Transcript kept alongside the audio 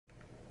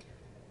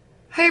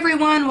Hi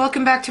everyone,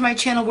 welcome back to my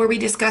channel where we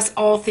discuss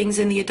all things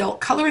in the adult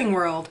coloring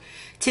world.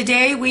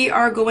 Today we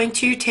are going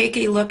to take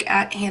a look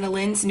at Hannah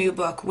Lynn's new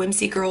book,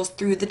 Whimsy Girls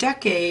Through the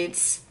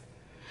Decades.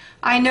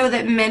 I know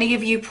that many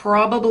of you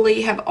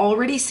probably have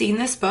already seen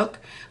this book,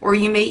 or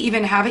you may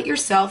even have it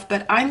yourself,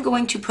 but I'm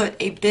going to put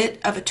a bit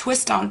of a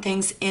twist on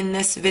things in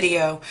this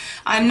video.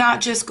 I'm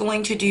not just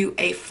going to do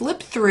a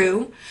flip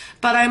through,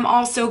 but I'm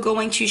also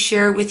going to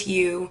share with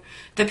you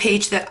the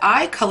page that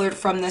I colored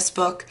from this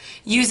book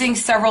using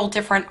several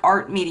different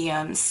art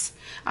mediums.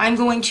 I'm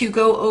going to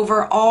go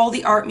over all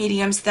the art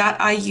mediums that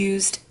I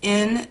used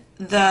in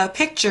the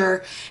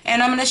picture,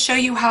 and I'm going to show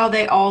you how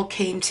they all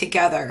came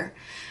together.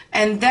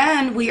 And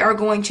then we are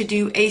going to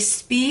do a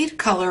speed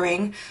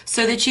coloring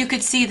so that you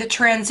could see the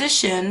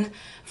transition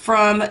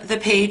from the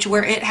page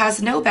where it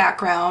has no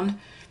background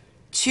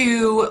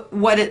to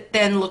what it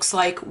then looks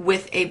like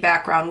with a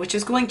background, which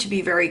is going to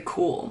be very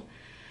cool.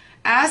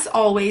 As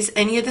always,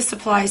 any of the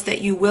supplies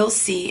that you will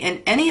see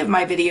in any of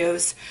my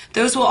videos,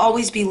 those will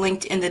always be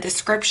linked in the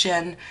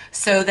description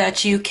so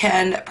that you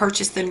can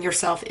purchase them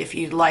yourself if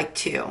you'd like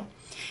to.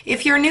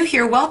 If you're new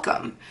here,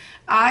 welcome.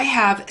 I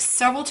have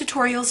several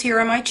tutorials here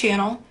on my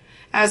channel,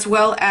 as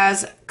well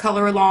as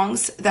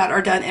color-alongs that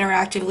are done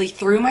interactively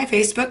through my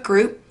Facebook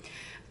group.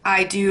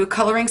 I do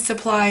coloring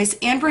supplies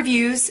and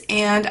reviews,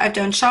 and I've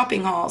done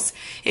shopping hauls.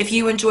 If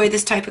you enjoy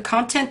this type of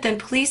content, then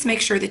please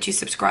make sure that you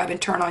subscribe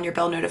and turn on your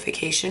bell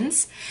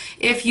notifications.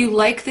 If you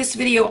like this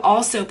video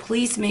also,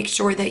 please make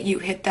sure that you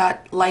hit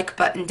that like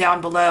button down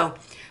below,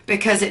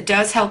 because it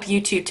does help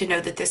YouTube to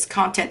know that this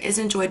content is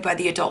enjoyed by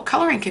the adult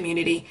coloring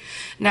community.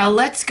 Now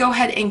let's go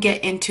ahead and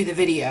get into the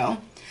video.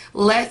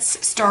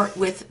 Let's start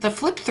with the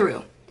flip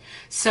through.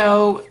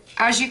 So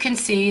as you can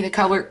see, the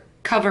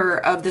cover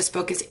of this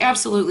book is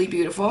absolutely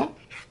beautiful.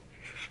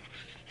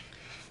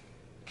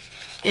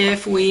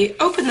 If we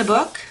open the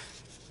book,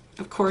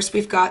 of course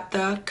we've got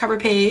the cover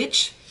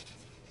page.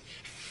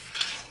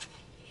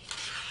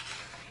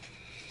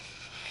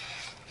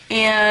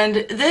 And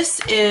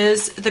this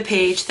is the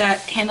page that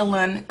Hannah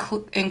Lynn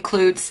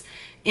includes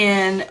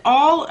in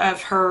all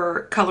of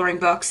her coloring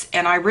books,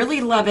 and I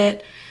really love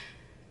it.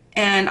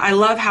 And I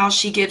love how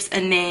she gives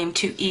a name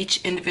to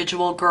each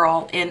individual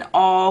girl in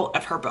all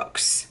of her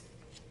books.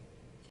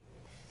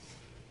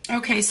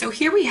 Okay, so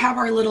here we have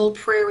our little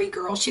prairie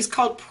girl. She's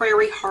called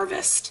Prairie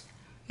Harvest.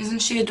 Isn't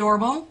she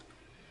adorable?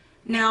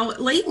 Now,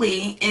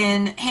 lately,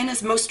 in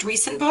Hannah's most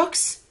recent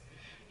books,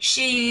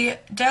 she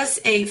does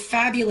a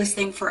fabulous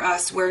thing for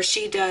us where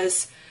she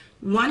does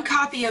one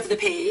copy of the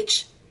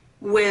page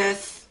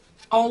with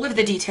all of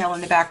the detail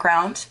in the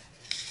background,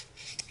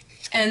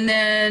 and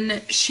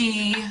then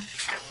she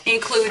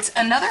includes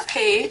another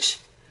page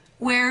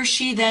where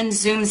she then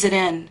zooms it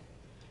in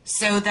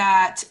so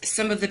that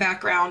some of the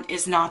background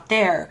is not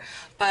there.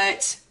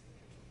 But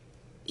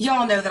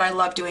y'all know that I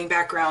love doing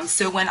backgrounds,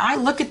 so when I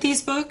look at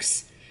these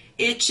books,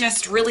 it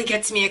just really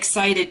gets me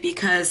excited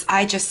because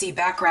I just see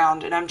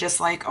background and I'm just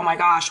like, oh my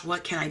gosh,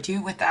 what can I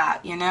do with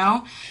that, you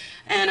know?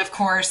 And of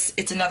course,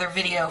 it's another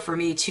video for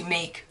me to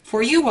make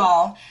for you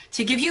all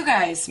to give you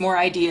guys more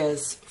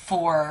ideas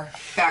for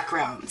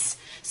backgrounds.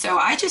 So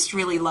I just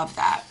really love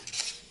that.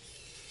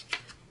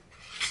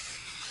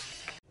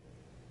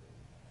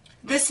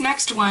 This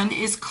next one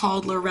is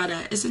called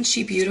Loretta. Isn't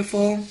she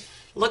beautiful?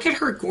 Look at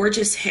her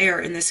gorgeous hair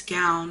in this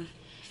gown.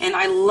 And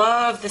I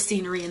love the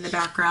scenery in the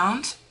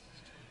background.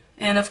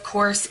 And of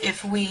course,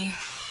 if we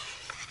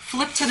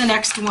flip to the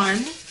next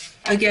one,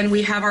 again,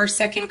 we have our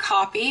second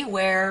copy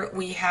where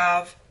we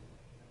have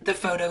the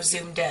photo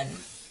zoomed in.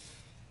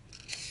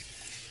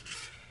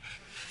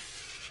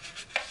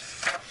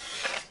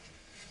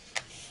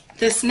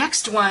 This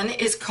next one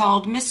is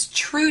called Miss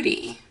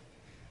Trudy.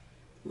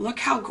 Look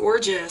how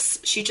gorgeous.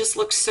 She just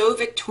looks so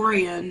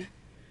Victorian.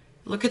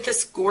 Look at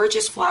this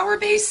gorgeous flower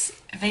vase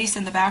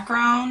in the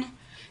background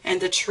and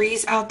the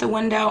trees out the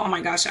window. Oh my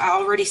gosh, I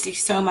already see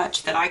so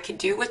much that I could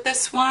do with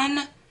this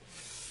one.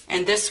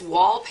 And this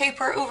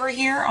wallpaper over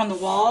here on the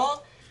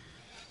wall.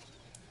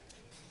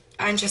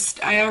 I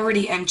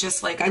already am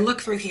just like, I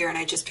look through here and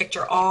I just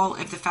picture all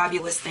of the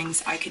fabulous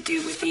things I could do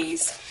with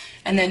these.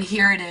 And then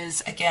here it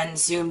is, again,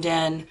 zoomed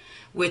in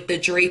with the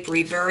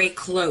drapery very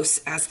close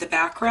as the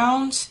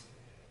background.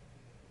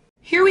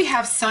 Here we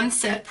have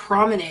Sunset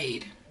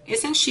Promenade.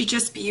 Isn't she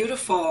just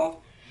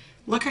beautiful?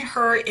 Look at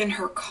her in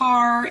her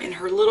car, in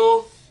her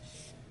little,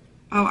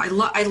 oh,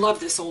 I love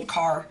this old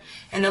car.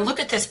 And then look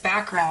at this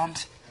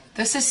background.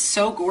 This is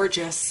so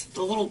gorgeous.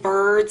 The little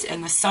birds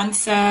and the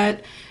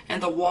sunset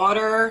and the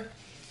water.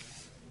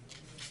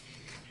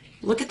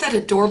 Look at that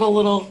adorable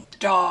little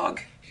dog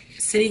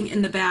sitting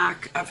in the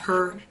back of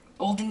her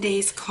olden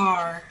days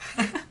car.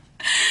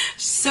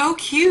 So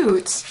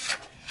cute.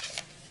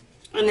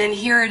 And then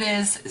here it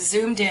is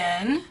zoomed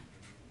in.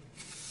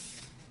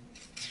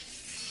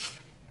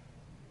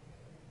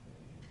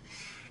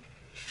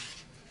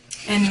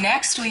 And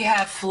next we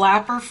have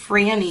Flapper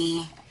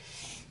Franny.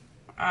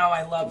 Oh,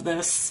 I love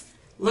this.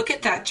 Look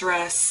at that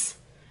dress.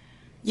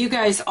 You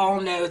guys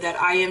all know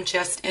that I am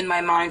just in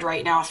my mind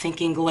right now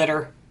thinking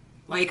glitter.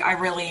 Like, I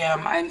really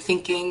am. I'm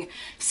thinking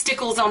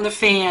stickles on the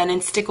fan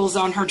and stickles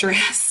on her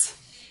dress.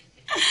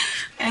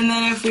 And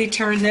then if we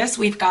turn this,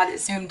 we've got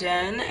it zoomed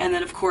in. And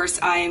then, of course,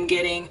 I am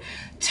getting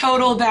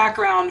total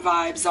background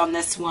vibes on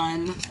this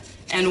one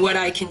and what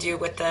I can do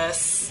with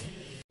this.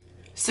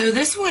 So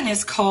this one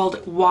is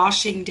called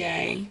Washing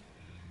Day.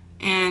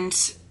 And,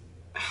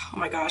 oh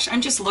my gosh,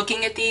 I'm just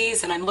looking at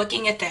these and I'm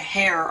looking at the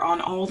hair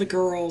on all the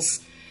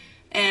girls.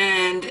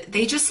 And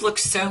they just look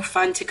so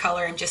fun to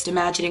color. I'm just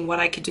imagining what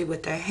I could do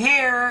with the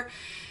hair.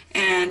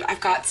 And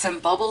I've got some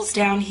bubbles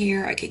down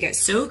here. I could get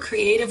so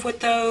creative with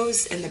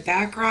those in the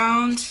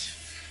background.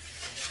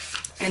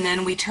 And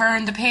then we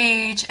turn the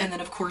page, and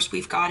then of course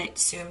we've got it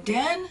zoomed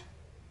in.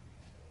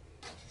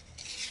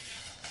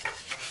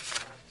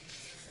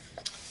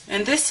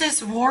 And this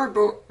is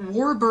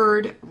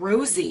Warbird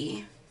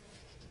Rosie.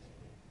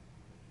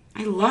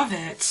 I love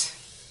it.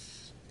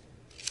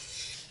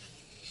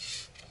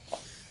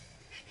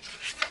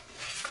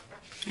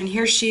 And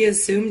here she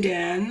is zoomed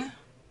in.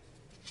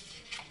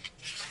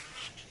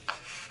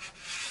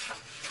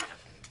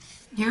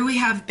 Here we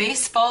have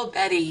Baseball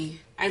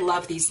Betty. I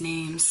love these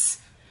names.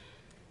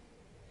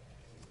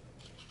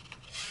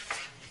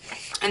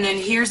 And then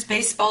here's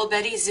Baseball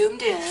Betty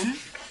zoomed in.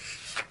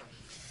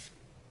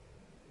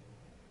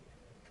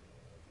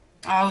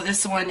 Oh,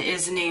 this one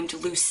is named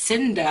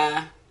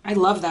Lucinda. I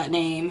love that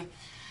name.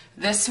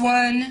 This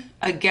one,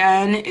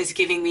 again, is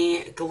giving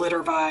me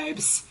glitter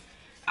vibes.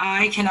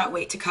 I cannot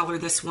wait to color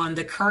this one.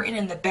 The curtain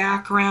in the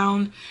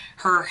background,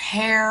 her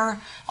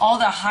hair, all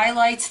the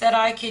highlights that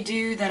I could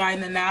do that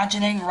I'm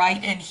imagining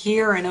right in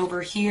here and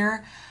over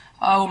here.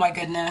 Oh my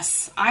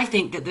goodness. I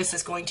think that this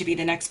is going to be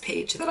the next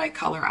page that I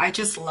color. I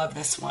just love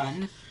this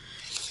one.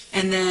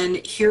 And then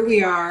here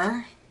we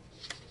are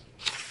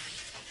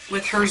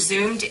with her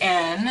zoomed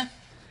in.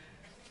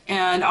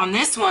 And on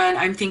this one,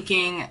 I'm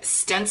thinking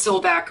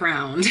stencil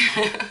background.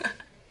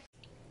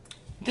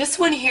 This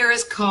one here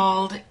is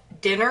called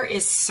Dinner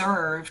is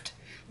Served.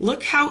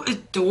 Look how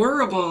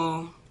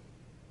adorable.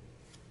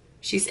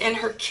 She's in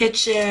her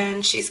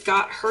kitchen. She's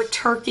got her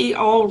turkey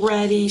all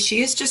ready.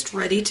 She is just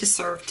ready to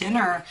serve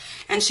dinner.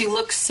 And she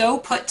looks so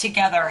put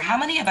together. How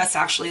many of us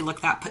actually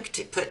look that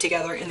put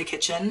together in the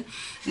kitchen?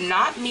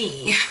 Not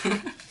me.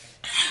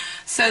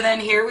 So then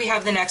here we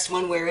have the next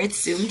one where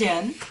it's zoomed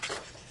in.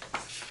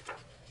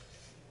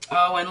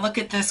 Oh, and look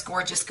at this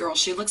gorgeous girl.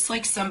 She looks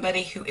like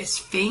somebody who is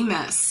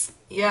famous.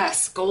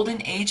 Yes,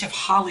 golden age of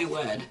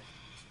Hollywood.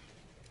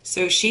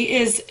 So she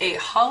is a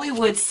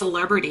Hollywood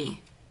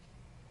celebrity.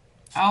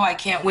 Oh, I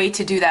can't wait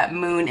to do that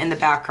moon in the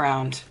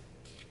background.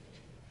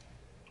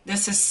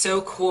 This is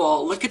so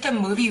cool. Look at the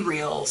movie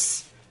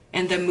reels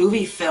and the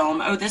movie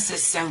film. Oh, this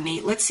is so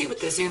neat. Let's see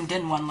what the zoomed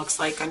in one looks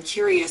like. I'm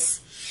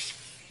curious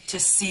to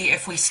see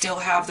if we still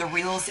have the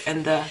reels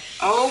and the...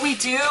 Oh, we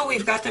do.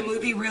 We've got the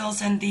movie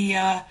reels and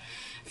the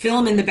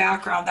film in the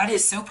background. That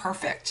is so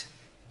perfect.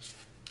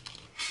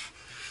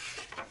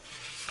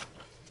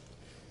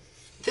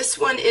 This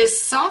one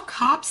is Sock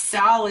Hop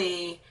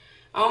Sally.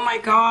 Oh my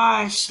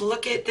gosh,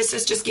 look at, this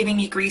is just giving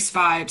me Grease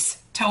vibes.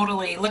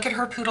 Totally. Look at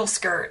her poodle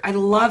skirt. I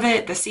love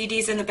it. The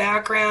CDs in the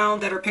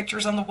background that are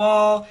pictures on the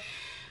wall.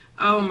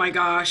 Oh my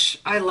gosh,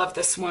 I love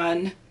this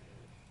one.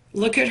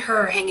 Look at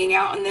her hanging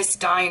out in this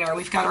diner.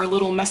 We've got our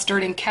little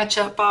mustard and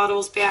ketchup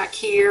bottles back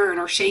here and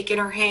her shake in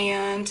her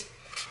hand.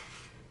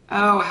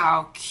 Oh,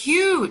 how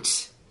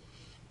cute.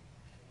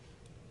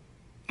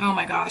 Oh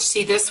my gosh,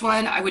 see this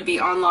one, I would be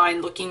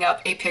online looking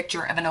up a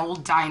picture of an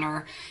old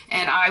diner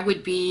and I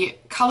would be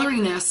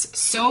coloring this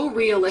so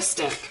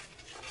realistic.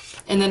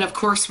 And then of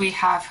course we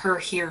have her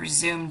here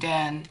zoomed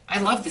in. I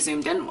love the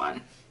zoomed in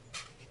one.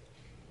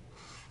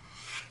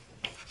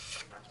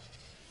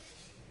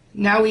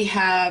 Now we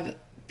have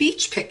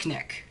Beach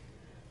Picnic.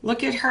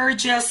 Look at her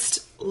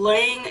just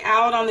laying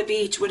out on the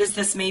beach. What is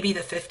this, maybe the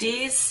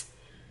 50s?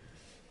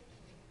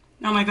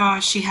 Oh my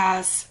gosh, she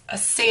has a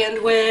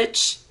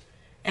sandwich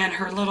and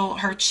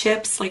her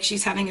chips, like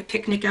she's having a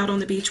picnic out on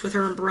the beach with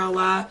her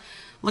umbrella.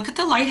 Look at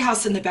the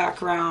lighthouse in the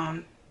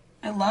background.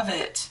 I love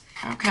it.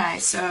 Okay,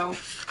 so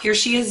here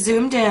she is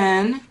zoomed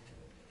in.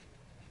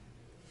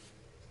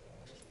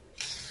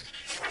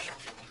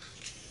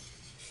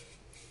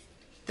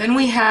 Then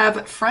we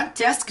have Front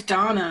Desk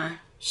Donna.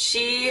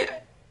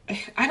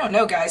 I don't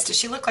know, guys. Does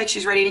she look like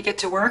she's ready to get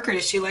to work, or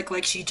does she look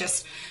like she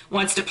just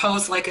wants to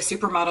pose like a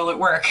supermodel at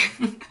work?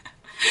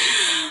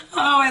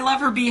 Oh, I love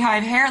her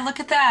beehive hair.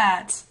 Look at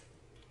that.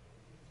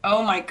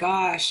 Oh my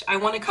gosh. I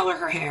want to color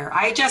her hair.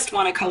 I just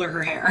want to color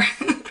her hair.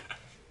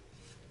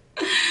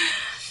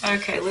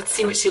 Okay, let's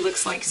see what she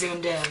looks like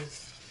zoomed in.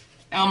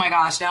 Oh my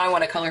gosh, now I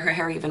want to color her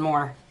hair even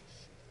more.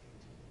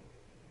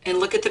 And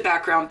look at the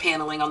background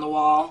paneling on the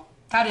wall.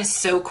 That is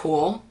so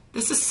cool.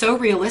 This is so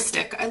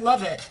realistic. I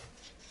love it.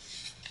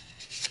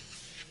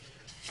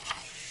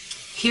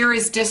 Here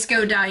is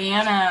Disco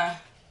Diana.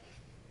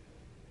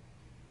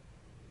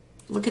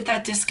 Look at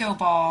that disco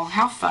ball.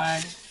 How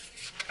fun.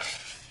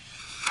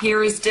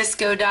 Here is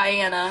Disco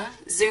Diana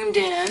zoomed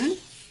in.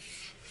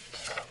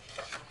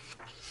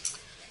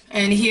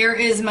 And here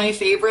is my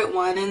favorite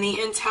one in the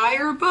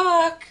entire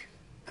book.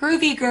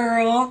 Groovy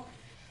Girl.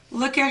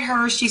 Look at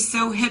her. She's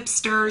so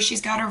hipster.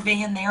 She's got her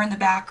van there in the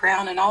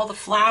background and all the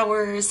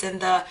flowers and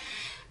the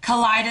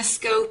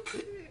kaleidoscope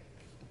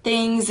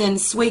things and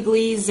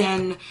swigglies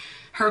and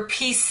her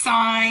peace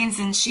signs,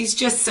 and she's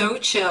just so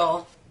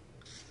chill.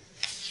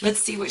 Let's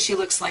see what she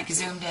looks like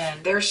zoomed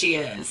in. There she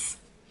is.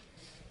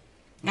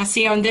 Now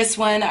see, on this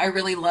one, I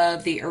really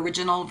love the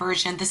original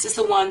version. This is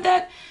the one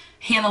that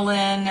Hannah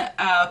Lynn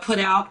put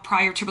out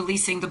prior to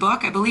releasing the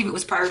book. I believe it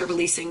was prior to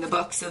releasing the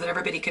book so that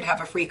everybody could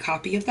have a free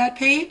copy of that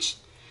page.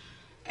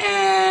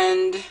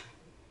 And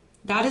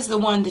that is the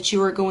one that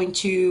you are going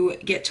to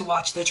get to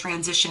watch the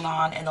transition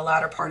on in the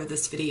latter part of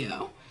this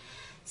video.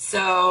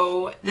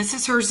 So this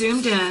is her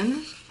zoomed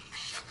in.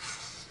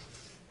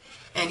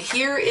 And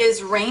here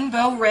is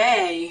Rainbow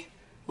Ray.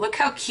 Look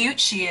how cute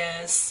she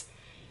is.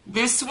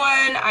 This one,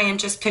 I am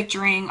just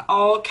picturing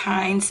all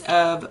kinds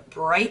of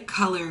bright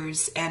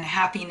colors and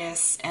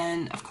happiness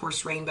and, of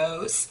course,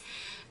 rainbows.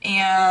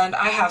 And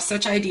I have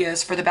such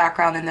ideas for the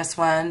background in this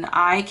one.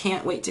 I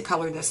can't wait to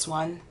color this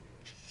one.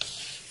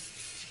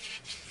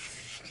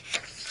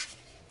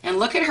 And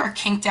look at her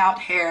kinked out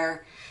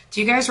hair.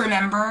 Do you guys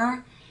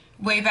remember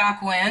way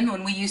back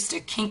when we used to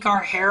kink our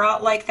hair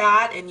out like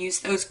that and use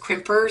those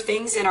crimper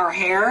things in our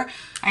hair?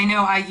 I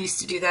know I used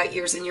to do that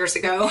years and years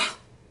ago.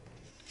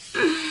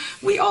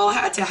 We all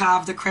had to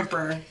have the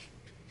crimper.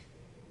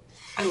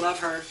 I love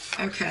her.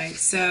 Okay,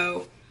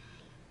 so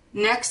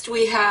next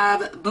we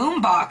have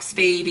Boombox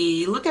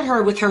Baby. Look at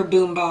her with her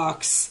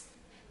boombox.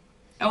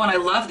 Oh, and I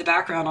love the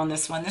background on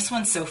this one. This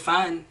one's so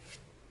fun.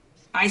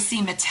 I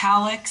see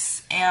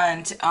metallics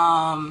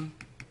and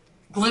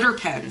glitter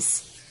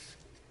pens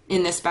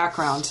in this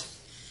background.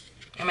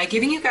 Am I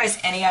giving you guys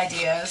any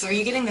ideas? Are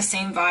you getting the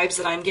same vibes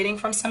that I'm getting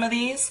from some of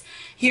these?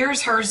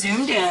 Here's her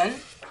zoomed in.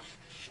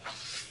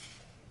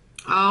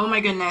 Oh my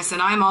goodness,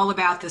 and I'm all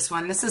about this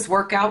one. This is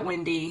Workout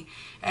Wendy,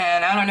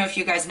 and I don't know if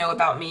you guys know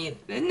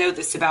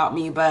this about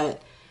me,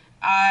 but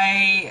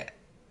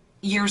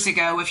years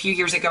ago, a few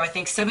years ago, I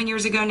think 7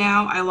 years ago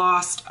now, I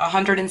lost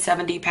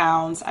 170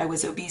 pounds. I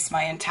was obese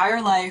my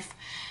entire life,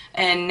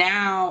 and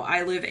now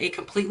I live a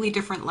completely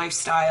different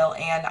lifestyle,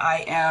 and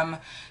I am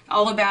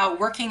all about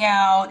working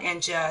out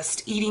and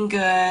just eating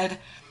good,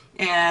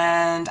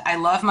 and I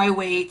love my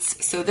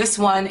weights. So this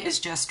one is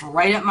just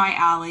right up my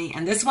alley,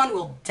 and this one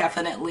will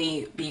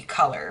definitely be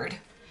colored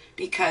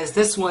because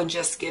this one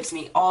just gives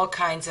me all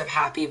kinds of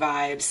happy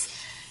vibes.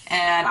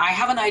 And I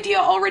have an idea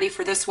already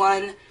for this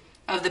one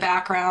of the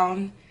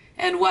background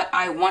and what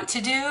I want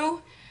to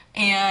do,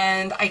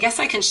 and I guess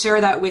I can share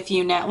that with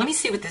you now. Let me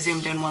see what the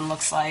zoomed in one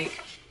looks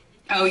like.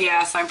 Oh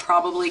yes, I'm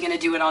probably going to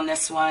do it on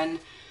this one,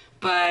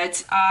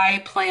 but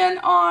I plan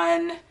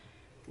on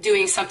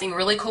doing something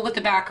really cool with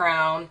the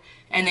background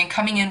and then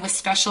coming in with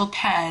special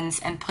pens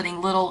and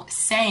putting little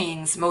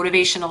sayings,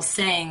 motivational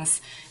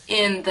sayings,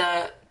 in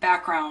the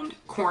background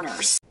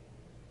corners.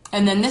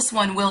 And then this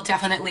one will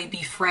definitely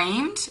be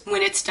framed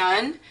when it's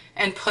done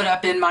and put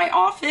up in my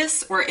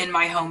office or in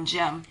my home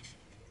gym.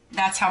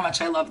 That's how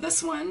much I love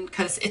this one,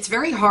 because it's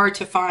very hard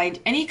to find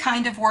any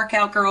kind of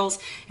workout, girls,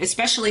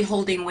 especially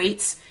holding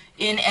weights,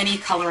 in any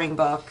coloring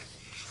book.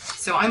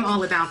 So I'm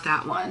all about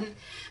that one.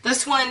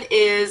 This one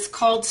is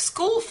called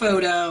School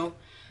Photo.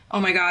 Oh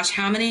my gosh,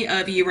 how many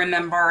of you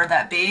remember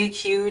that big,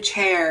 huge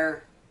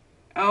hair?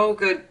 Oh,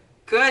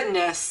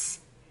 goodness.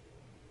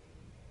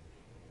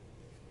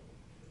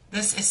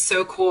 This is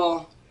so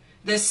cool.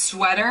 This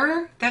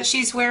sweater that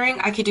she's wearing,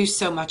 I could do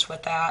so much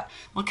with that.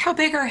 Look how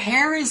big her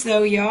hair is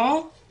though,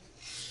 y'all.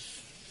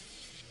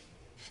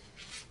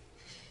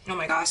 Oh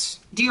my gosh.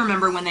 Do you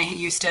remember when they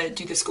used to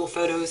do the school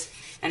photos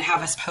and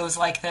have us pose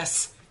like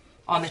this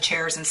on the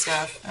chairs and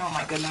stuff? Oh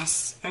my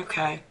goodness.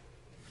 Okay.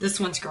 This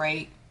one's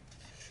great.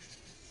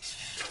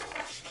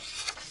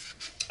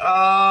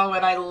 Oh,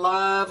 and I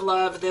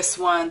love this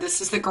one.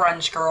 This is the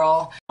Grunge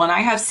Girl. And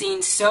I have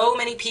seen so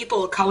many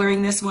people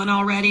coloring this one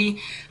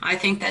already. I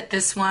think that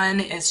this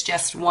one is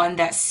just one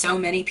that so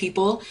many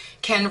people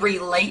can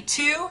relate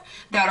to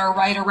that are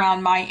right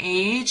around my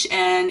age.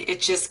 And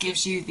it just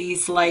gives you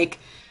these, like,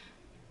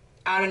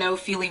 I don't know,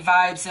 feely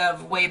vibes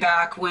of way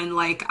back when,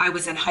 like, I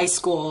was in high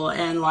school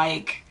and,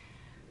 like,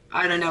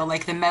 I don't know,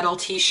 like the metal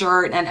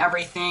t-shirt and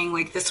everything.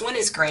 Like, this one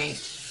is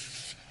great.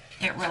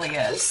 It really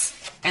is.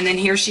 And then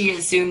here she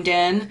is zoomed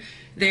in.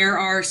 There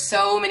are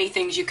so many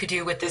things you could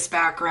do with this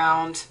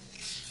background.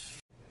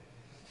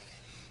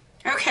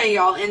 Okay,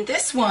 y'all, and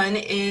this one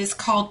is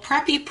called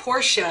Preppy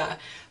Portia.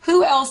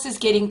 Who else is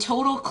getting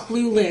total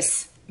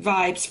clueless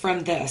vibes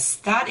from this?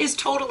 That is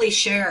totally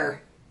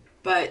Cher.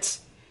 But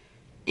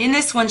in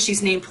this one,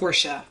 she's named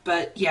Portia.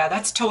 But yeah,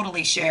 that's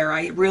totally Cher.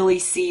 I really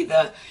see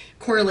the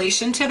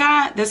correlation to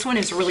that. This one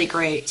is really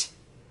great.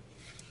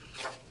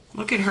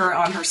 Look at her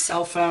on her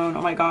cell phone.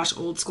 Oh my gosh,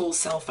 old school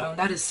cell phone.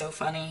 That is so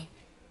funny.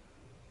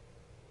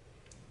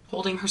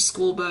 Holding her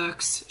school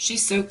books.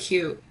 She's so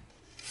cute.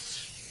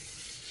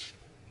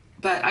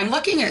 But I'm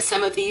looking at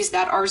some of these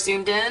that are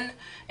zoomed in,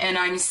 and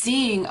I'm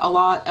seeing a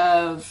lot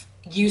of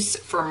use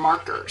for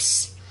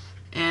markers.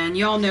 And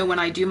y'all know when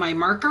I do my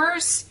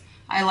markers,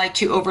 I like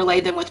to overlay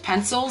them with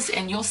pencils,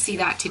 and you'll see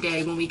that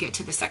today when we get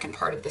to the second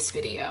part of this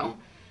video.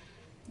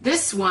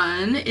 This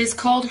one is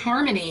called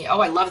Harmony. Oh,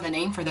 I love the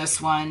name for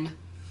this one.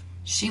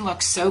 She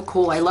looks so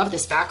cool. I love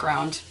this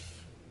background.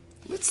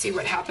 Let's see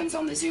what happens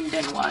on the zoomed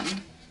in one.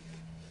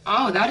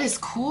 Oh, that is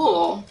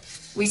cool.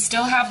 We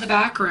still have the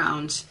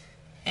background,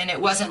 and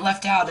it wasn't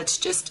left out. It's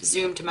just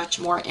zoomed much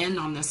more in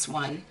on this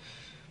one.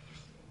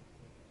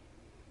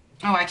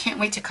 Oh, I can't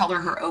wait to color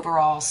her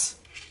overalls.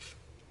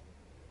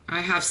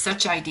 I have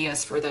such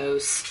ideas for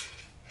those.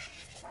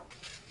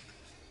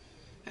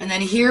 And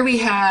then here we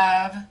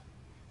have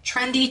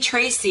Trendy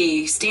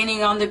Tracy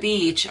standing on the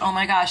beach. Oh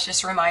my gosh,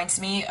 this reminds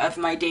me of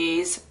my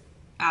days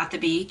at the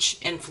beach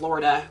in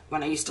Florida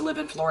when I used to live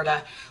in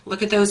Florida.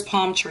 Look at those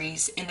palm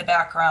trees in the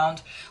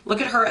background.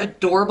 Look at her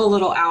adorable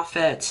little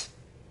outfit.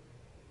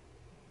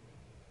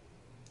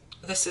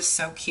 This is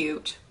so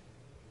cute.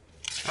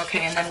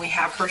 Okay, and then we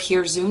have her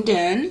here zoomed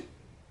in.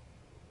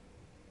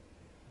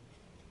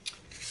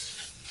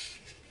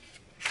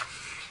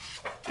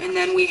 And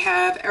then we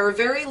have our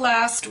very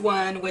last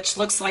one, which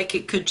looks like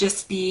it could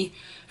just be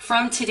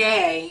from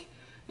today.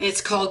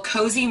 It's called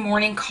Cozy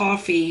Morning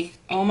Coffee.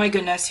 Oh my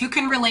goodness, who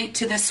can relate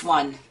to this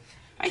one?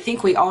 I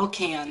think we all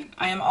can.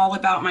 I am all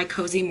about my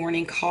cozy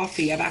morning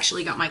coffee. I've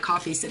actually got my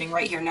coffee sitting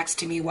right here next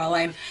to me while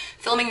I'm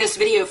filming this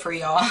video for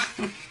y'all.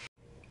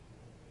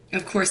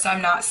 Of course,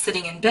 I'm not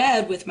sitting in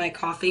bed with my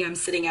coffee. I'm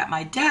sitting at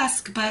my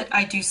desk, but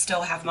I do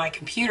still have my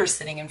computer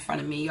sitting in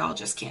front of me. Y'all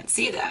just can't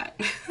see that.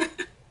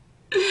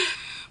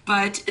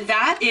 But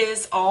that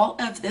is all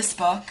of this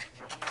book.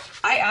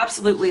 I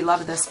absolutely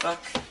love this book.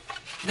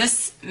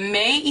 This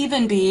may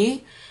even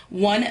be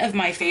one of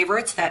my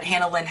favorites that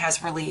Hannah Lynn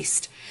has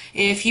released.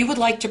 If you would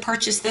like to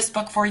purchase this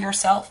book for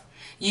yourself,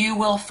 you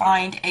will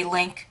find a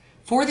link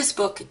for this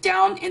book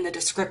down in the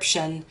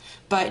description.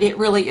 But it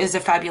really is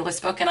a fabulous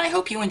book, and I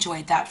hope you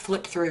enjoyed that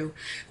flip through.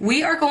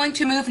 We are going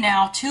to move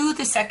now to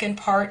the second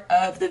part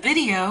of the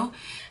video,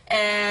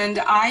 and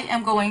I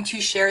am going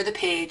to share the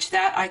page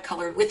that I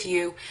colored with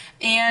you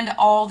and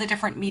all the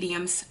different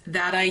mediums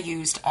that I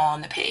used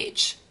on the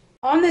page.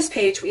 On this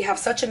page, we have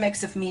such a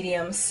mix of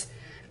mediums.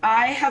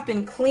 I have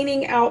been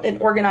cleaning out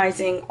and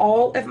organizing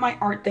all of my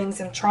art things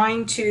and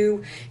trying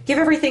to give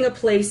everything a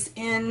place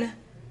in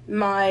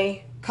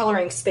my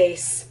coloring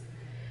space.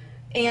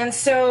 And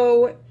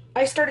so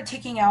I started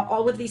taking out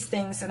all of these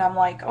things, and I'm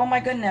like, oh my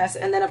goodness.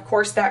 And then of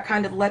course that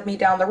kind of led me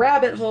down the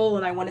rabbit hole,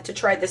 and I wanted to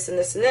try this and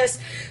this and this.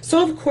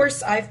 So of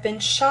course I've been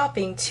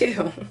shopping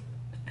too.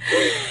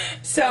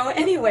 So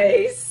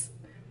anyways,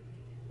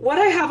 what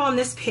I have on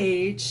this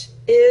page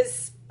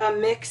is a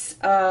mix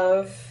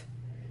of,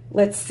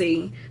 let's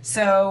see,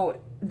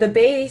 so the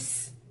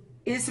base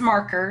is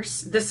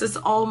markers. This is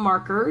all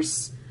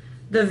markers.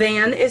 The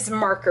van is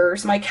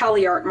markers, my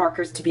Cali Art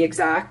markers to be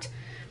exact.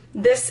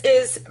 This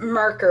is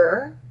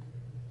marker,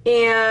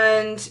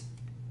 and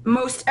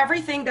most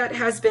everything that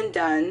has been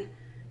done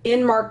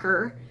in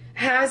marker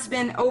has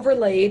been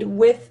overlaid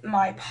with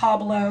my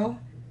Pablo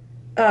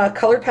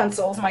colored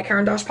pencils, my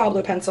Caran d'Ache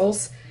Pablo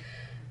pencils,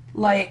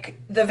 like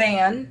the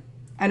van.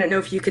 I don't know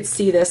if you could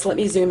see this. Let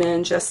me zoom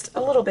in just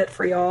a little bit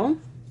for y'all.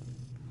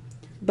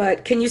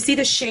 But can you see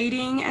the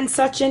shading and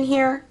such in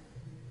here?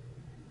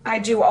 I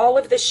do all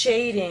of the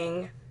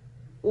shading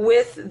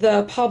with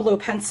the Pablo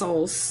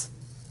pencils.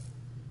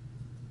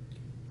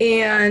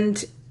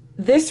 And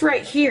this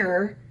right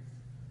here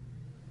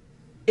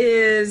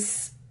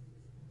is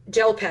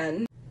gel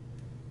pen.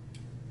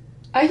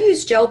 I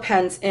use gel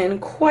pens in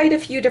quite a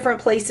few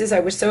different places. I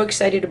was so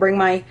excited to bring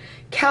my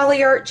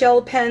Cali Art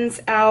gel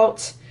pens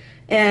out,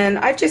 and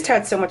I've just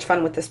had so much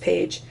fun with this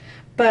page.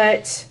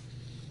 But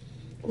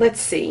let's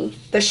see,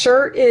 the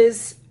shirt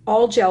is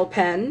all gel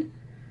pen,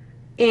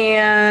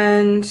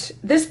 and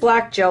this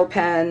black gel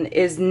pen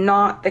is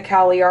not the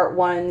Cali Art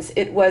ones.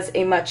 It was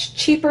a much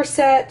cheaper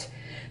set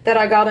that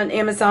I got on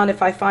Amazon.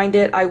 If I find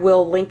it, I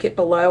will link it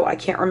below. I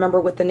can't remember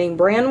what the name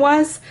brand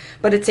was,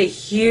 but it's a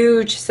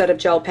huge set of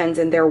gel pens,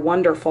 and they're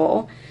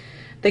wonderful.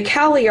 The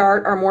Cali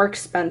Art are more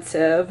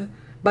expensive,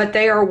 but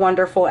they are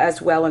wonderful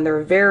as well, and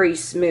they're very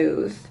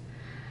smooth.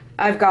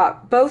 I've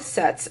got both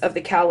sets of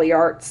the Cali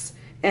Arts,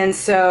 and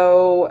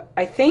so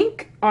I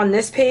think on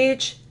this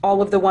page,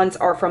 all of the ones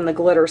are from the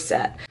glitter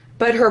set.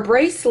 But her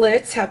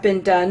bracelets have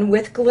been done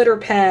with glitter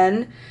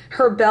pen.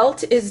 Her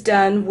belt is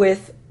done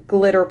with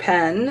glitter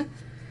pen.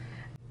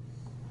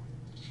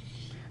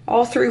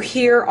 All through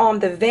here on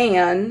the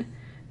van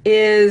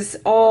is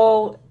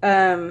all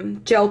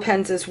gel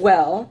pens as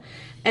well.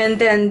 And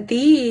then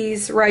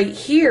these right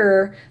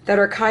here that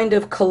are kind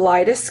of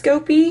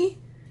kaleidoscopy,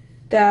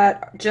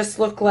 that just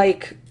look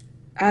like,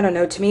 I don't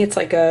know, to me it's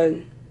like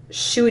a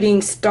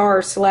shooting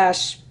star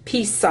slash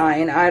peace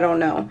sign, I don't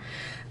know.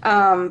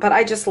 But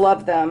I just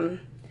love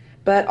them.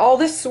 But all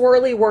this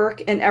swirly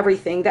work and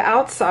everything, the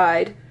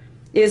outside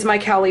is my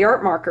Cali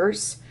Art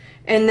markers.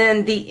 And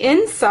then the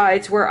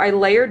insides where I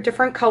layered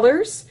different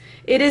colors,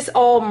 it is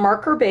all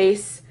marker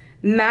base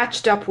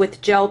matched up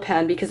with gel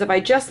pen, because if I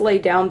just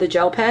laid down the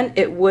gel pen,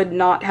 it would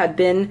not have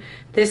been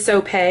this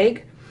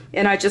opaque.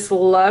 And I just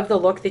love the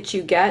look that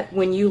you get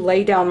when you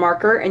lay down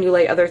marker and you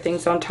lay other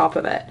things on top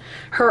of it.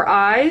 Her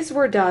eyes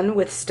were done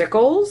with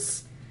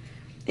stickles.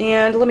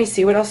 And let me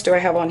see, what else do I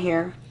have on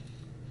here?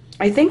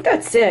 I think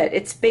that's it.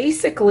 It's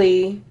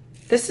basically,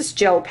 this is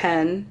gel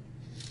pen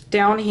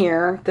down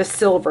here, the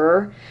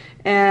silver.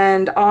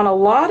 And on a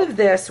lot of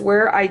this,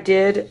 where I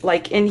did,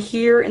 like in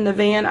here in the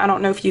van, I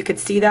don't know if you could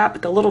see that,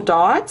 but the little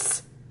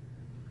dots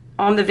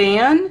on the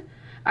van,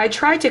 I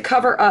tried to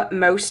cover up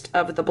most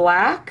of the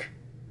black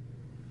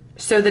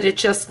so that it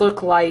just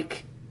looked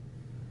like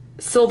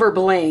silver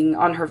bling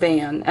on her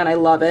van, and I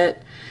love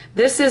it.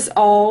 This is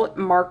all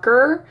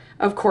marker.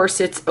 Of course,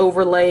 it's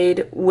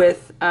overlaid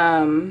with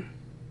the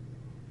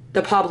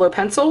Pablo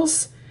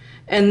pencils.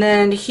 And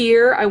then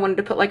here I wanted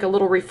to put like a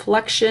little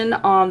reflection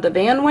on the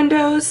van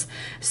windows.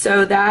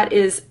 So that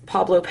is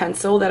Pablo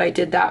pencil that I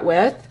did that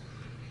with.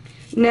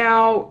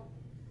 Now,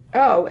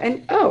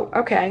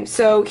 okay.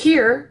 So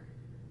here,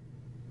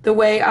 the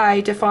way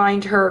I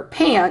defined her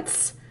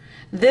pants,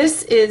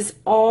 this is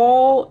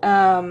all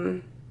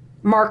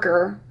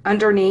marker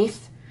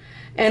underneath.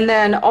 And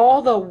then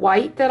all the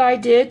white that I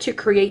did to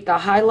create the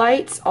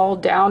highlights all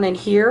down in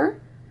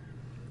here,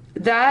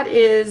 that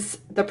is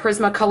the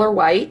Prismacolor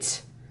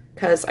white,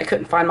 because I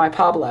couldn't find my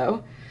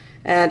Pablo.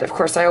 And of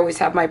course I always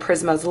have my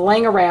Prismas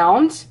laying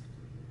around.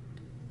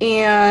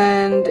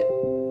 And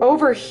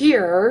over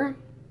here,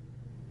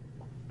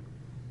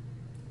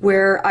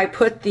 where I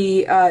put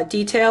the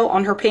detail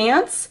on her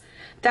pants,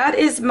 that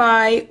is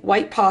my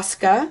white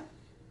Posca.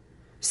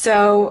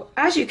 So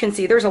as you can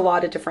see, there's a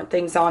lot of different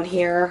things on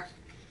here.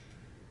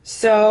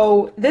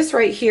 So this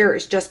right here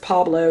is just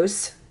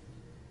Pablo's.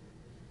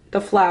 The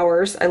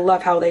flowers, I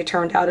love how they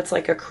turned out. It's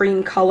like a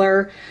cream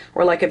color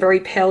or like a very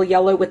pale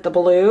yellow with the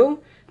blue.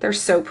 They're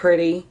so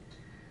pretty.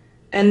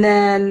 And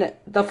then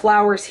the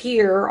flowers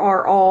here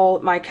are all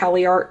my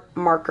Cali Art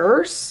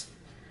markers.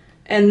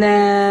 And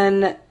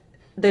then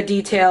the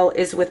detail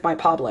is with my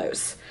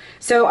Pablos.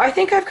 So I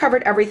think I've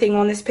covered everything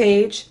on this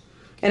page,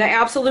 and I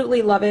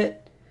absolutely love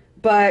it,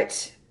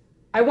 but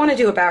I want to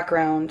do a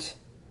background.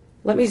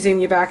 Let me zoom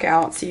you back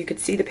out so you could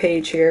see the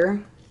page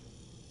here.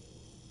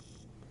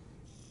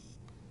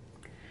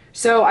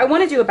 So I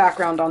want to do a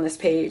background on this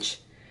page,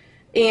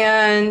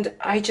 and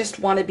I just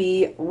want to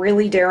be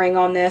really daring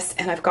on this,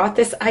 and I've got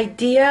this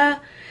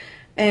idea,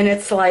 and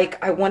it's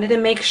like I wanted to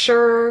make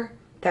sure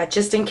that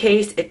just in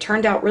case it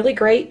turned out really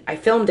great, I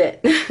filmed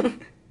it.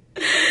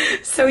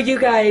 So you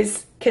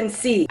guys can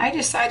see. I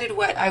decided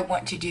what I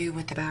want to do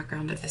with the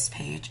background of this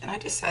page, and I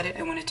decided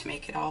I wanted to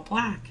make it all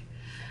black.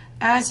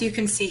 As you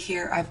can see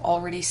here, I've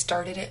already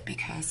started it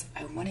because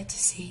I wanted to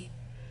see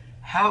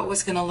how it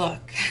was going to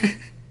look.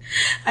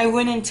 I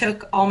went and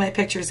took all my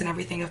pictures and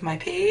everything of my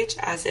page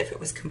as if it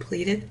was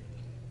completed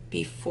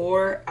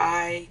before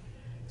I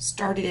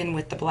started in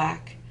with the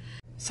black.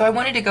 So I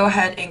wanted to go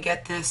ahead and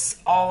get this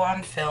all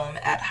on film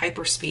at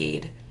hyper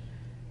speed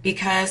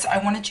because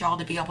I wanted y'all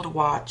to be able to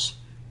watch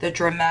the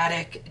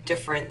dramatic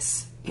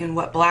difference in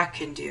what black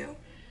can do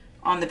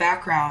on the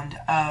background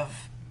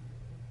of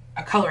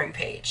a coloring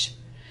page.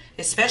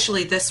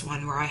 Especially this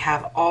one where I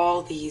have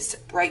all these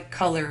bright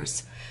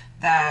colors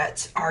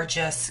that are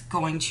just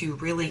going to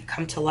really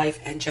come to life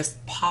and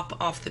just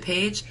pop off the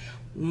page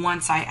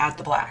once I add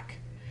the black.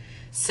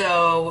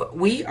 So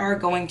we are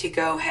going to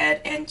go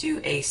ahead and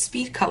do a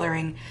speed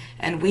coloring,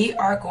 and we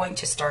are going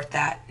to start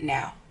that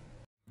now.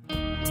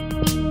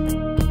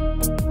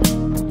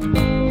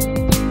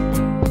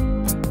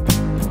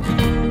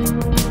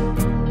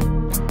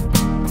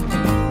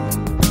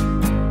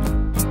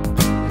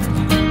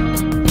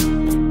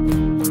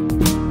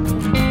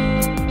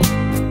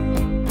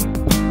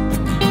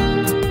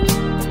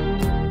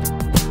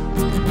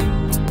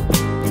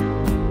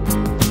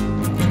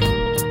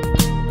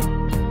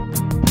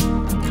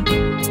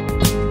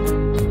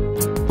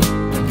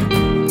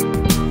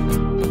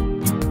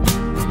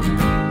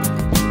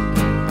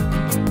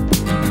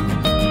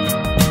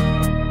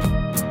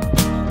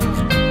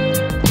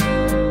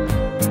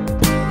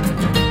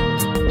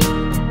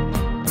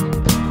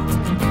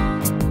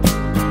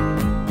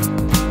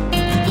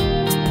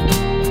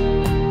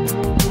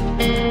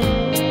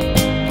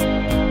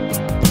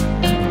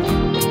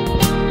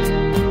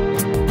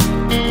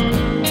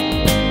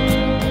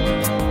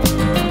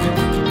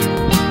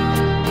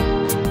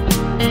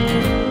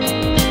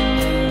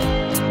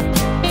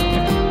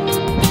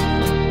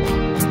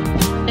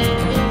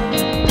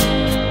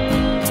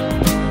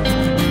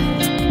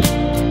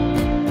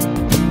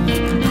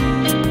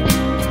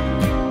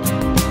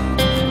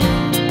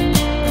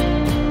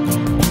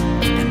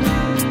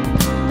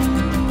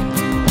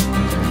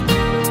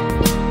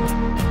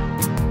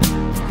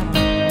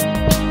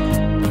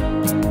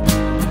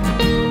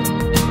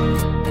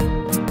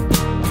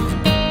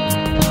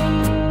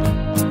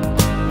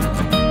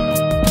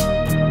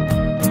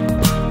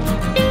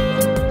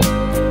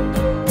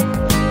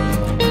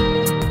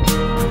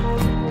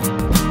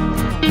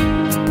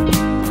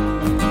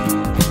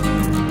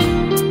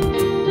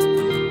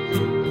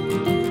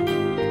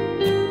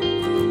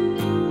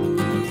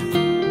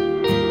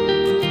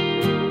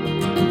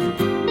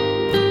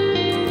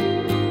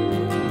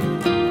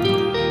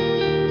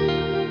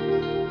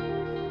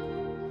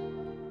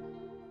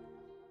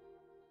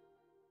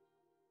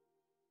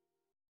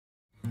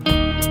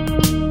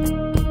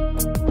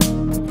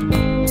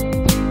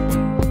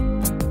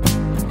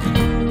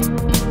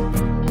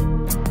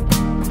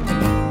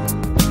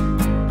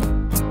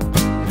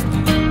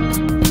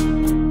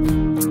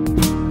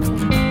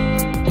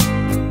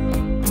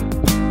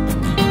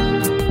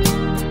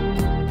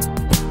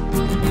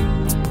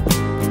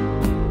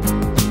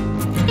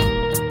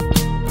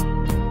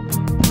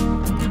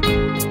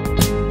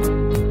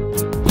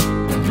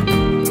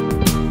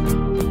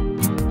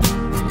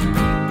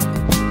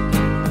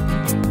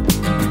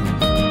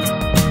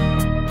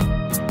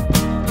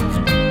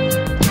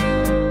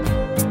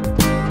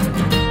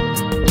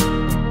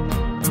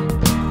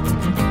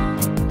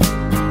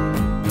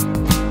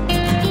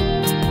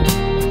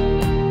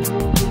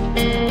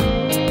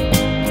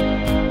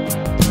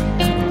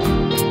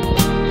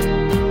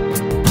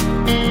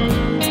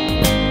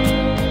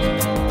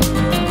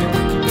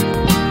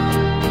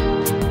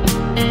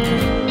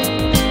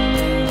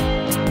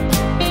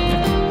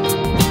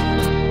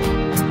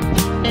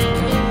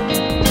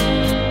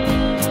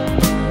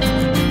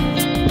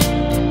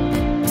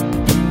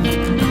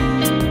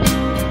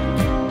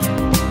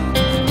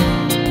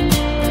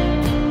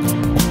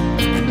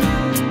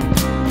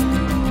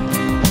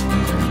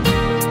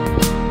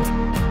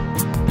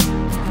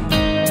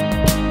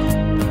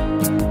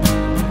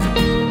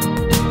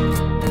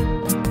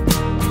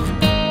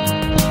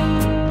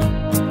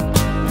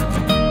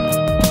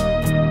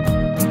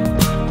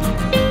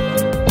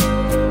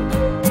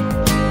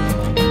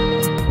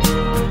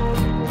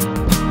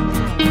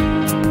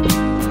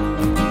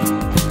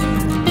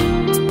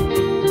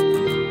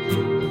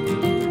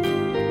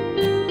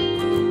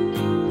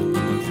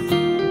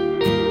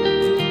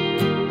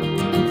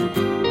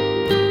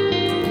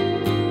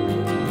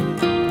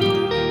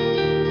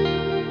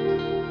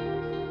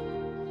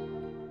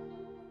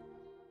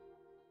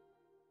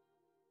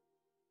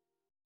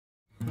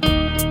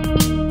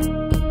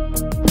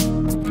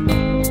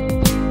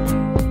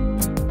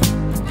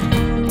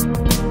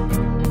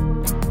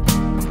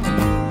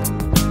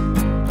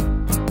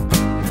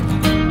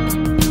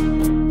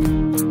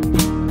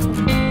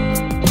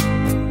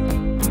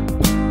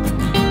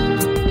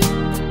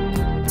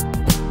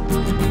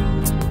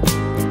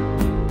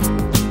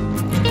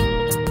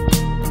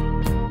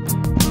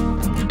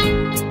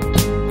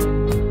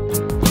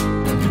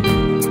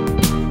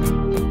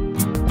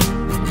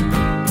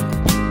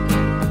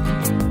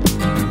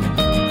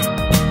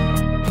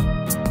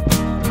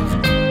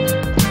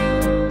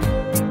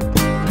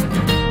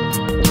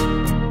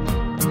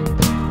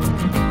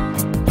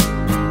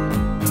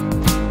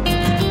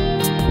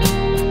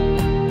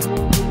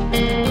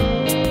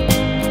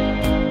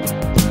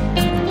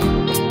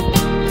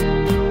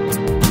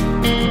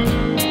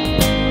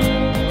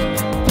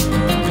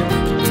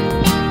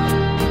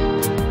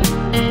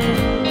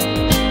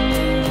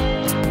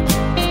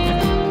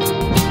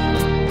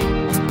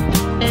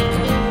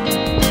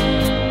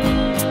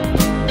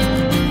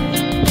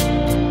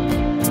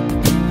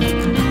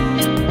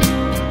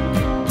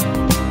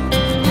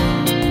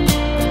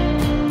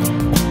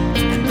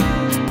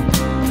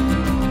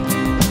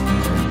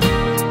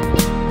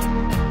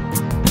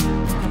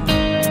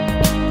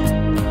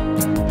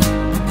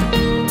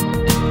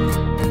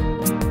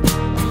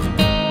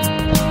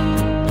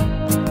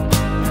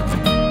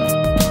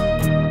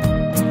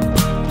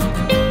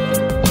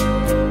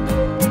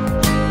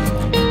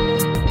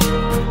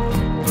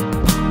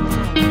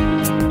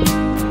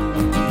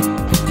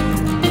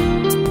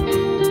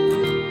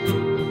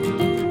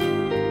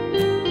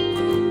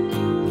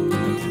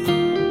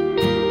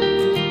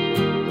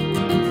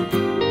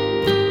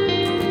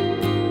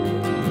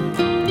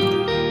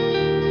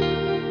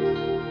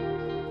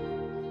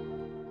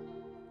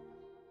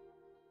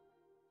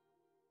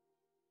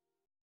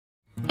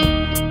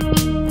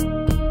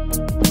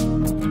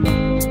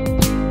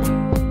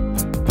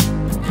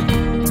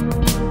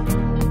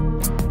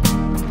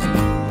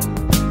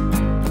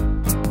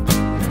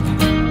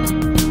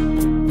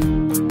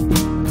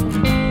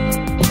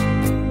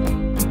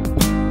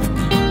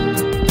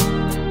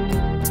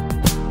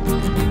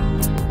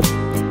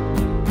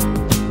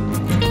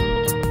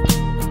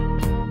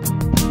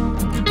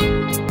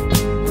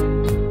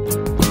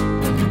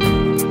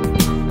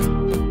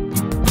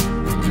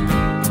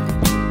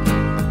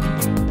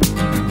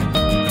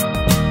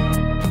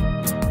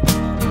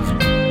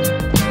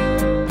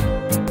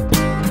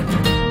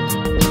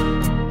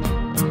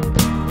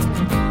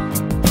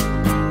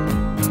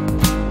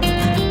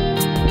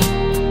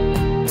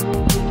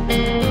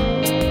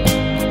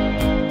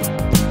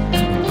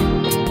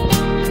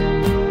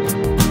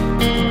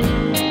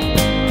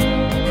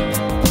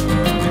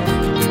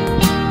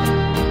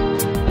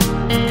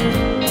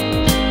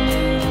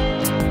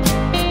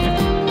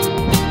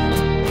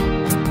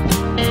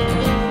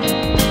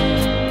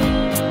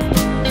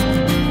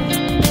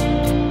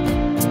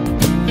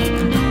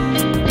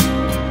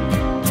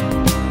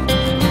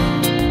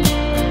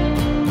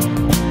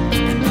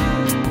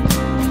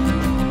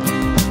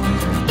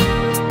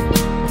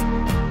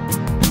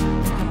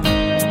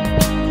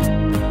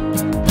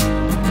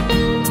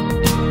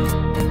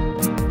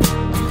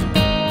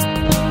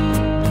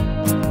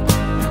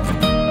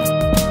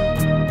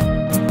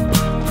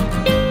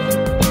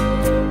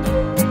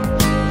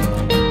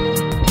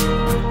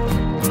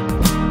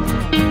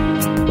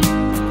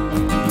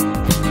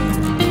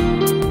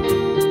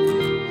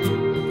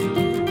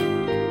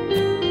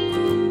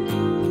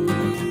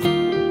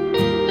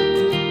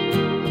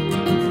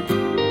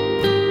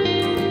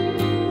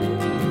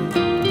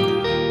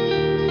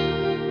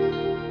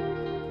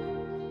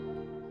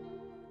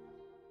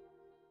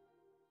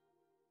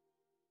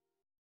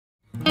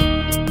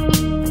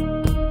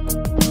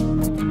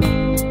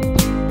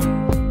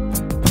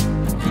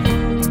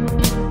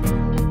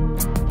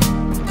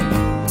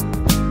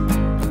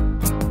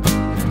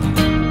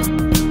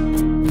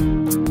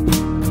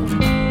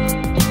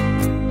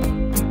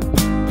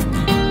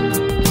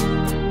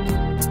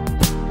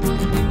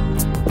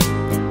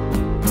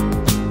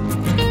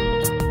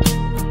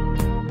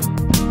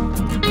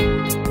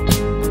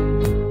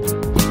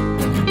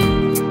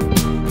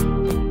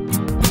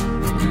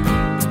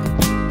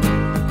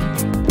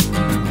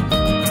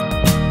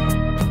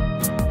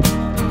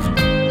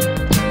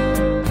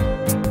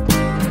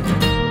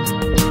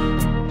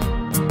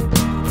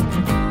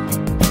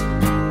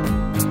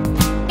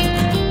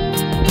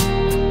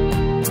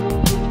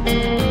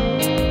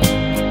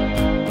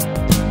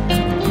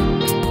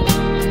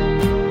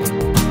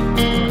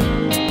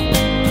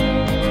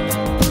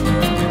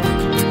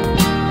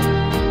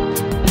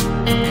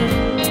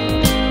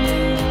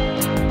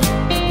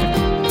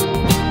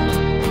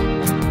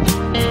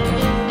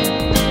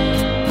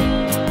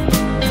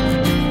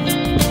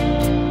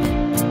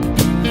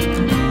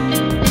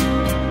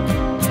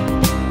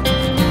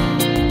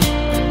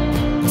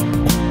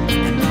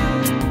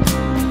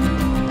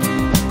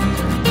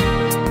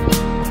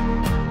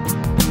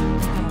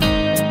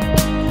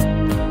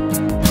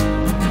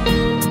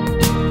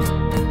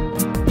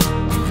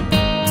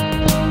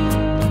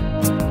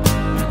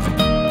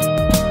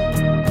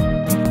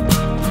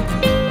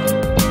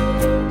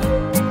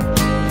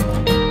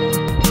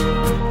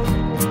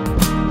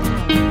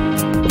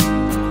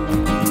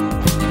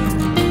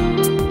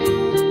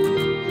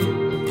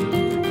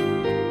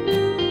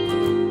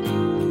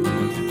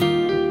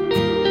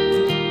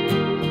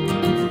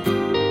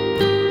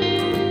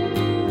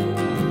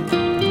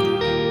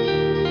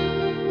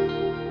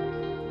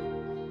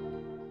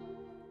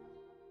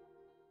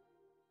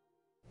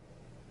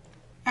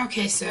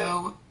 Okay,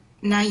 so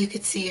now you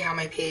can see how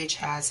my page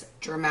has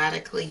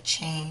dramatically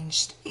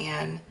changed,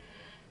 and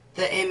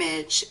the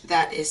image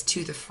that is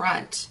to the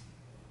front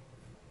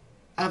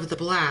of the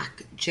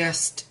black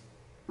just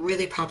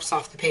really pops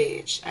off the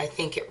page. I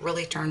think it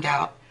really turned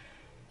out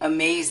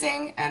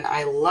amazing, and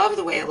I love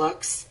the way it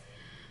looks.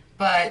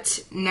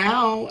 But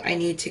now I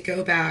need to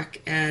go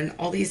back, and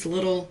all these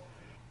little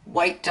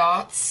white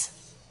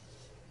dots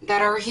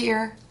that are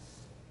here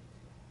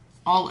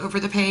all over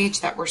the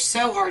page that were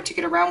so hard to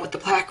get around with the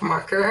black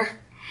marker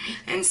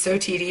and so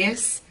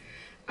tedious,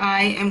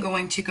 I am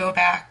going to go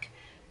back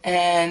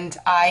and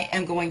I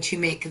am going to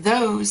make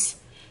those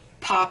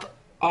pop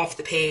off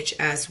the page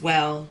as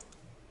well.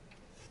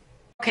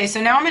 Okay, so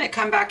now I'm going to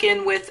come back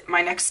in with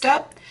my next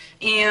step,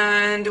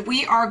 and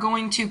we are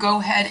going to go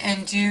ahead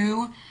and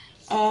do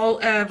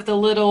all of the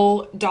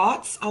little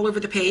dots all over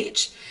the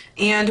page,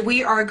 and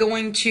we are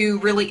going to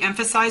really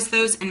emphasize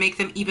those and make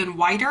them even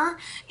wider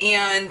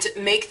and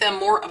make them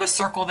more of a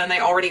circle than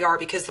they already are,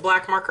 because the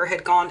black marker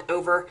had gone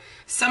over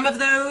some of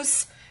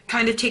those,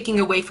 kind of taking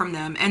away from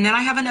them. And then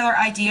I have another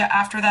idea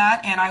after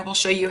that, and I will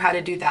show you how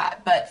to do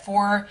that. But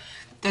for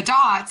the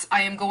dots,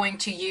 I am going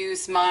to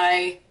use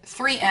my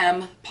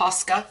 3M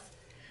Posca.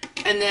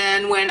 And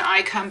then when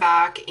I come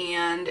back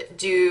and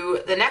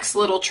do the next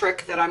little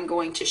trick that I'm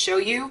going to show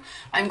you,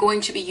 I'm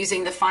going to be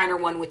using the finer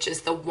one, which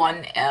is the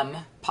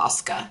 1M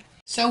Posca.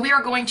 So we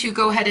are going to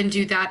go ahead and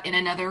do that in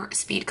another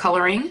speed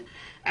coloring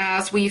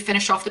as we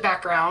finish off the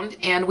background,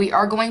 and we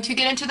are going to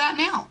get into that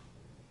now.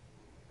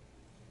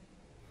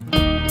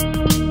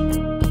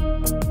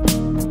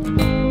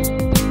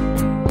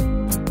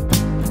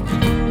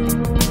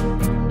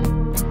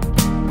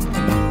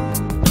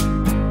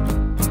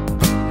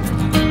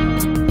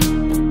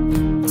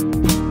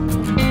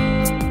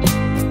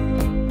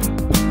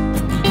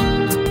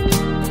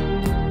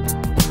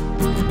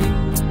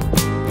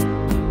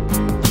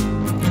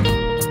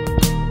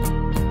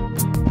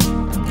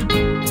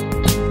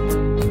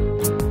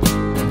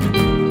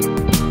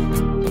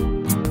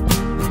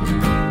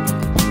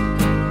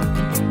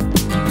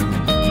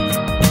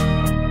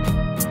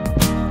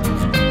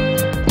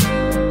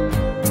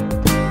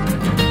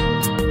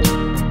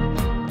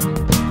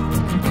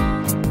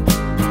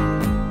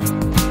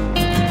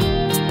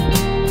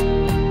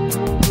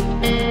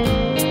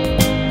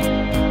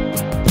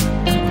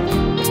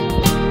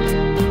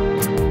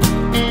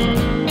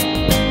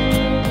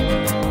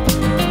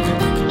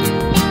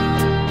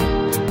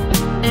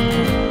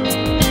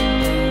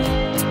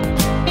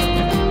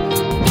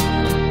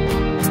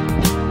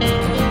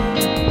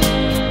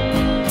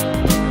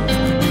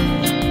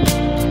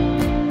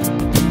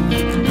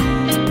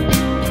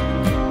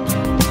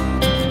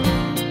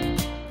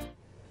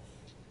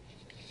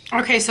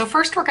 Okay, so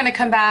first we're going to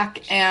come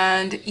back,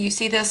 and you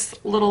see this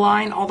little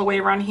line all the way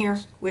around here,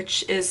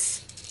 which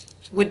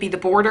would be the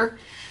border.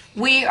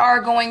 We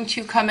are going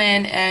to come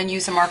in and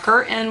use a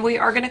marker, and we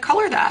are going to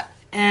color that,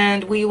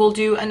 and we will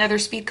do another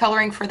speed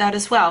coloring for that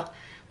as well.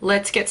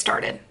 Let's get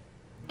started.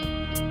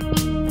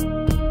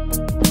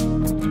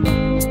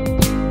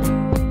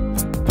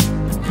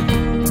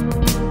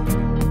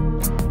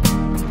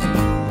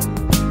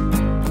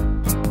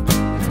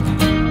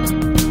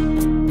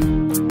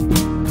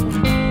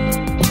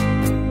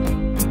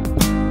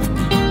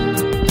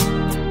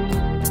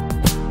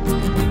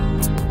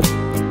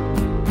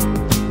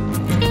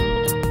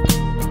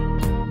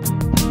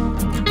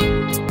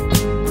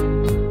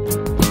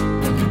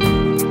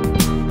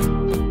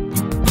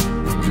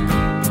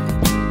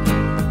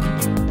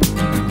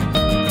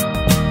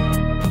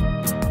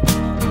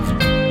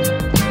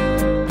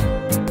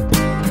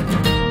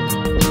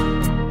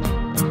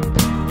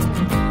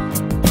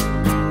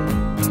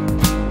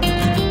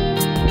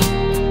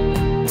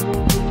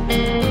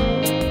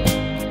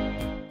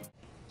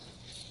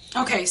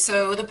 Okay,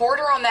 so the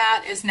border on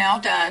that is now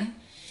done.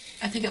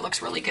 I think it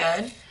looks really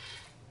good.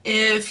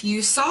 If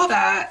you saw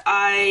that,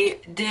 I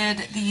did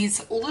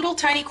these little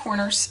tiny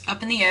corners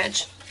up in the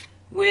edge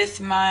with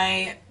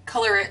my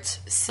Color It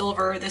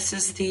Silver. This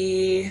is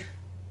the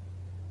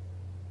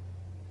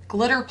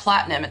Glitter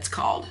Platinum, it's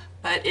called,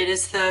 but it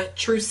is the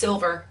true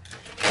silver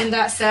in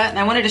that set. And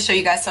I wanted to show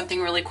you guys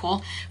something really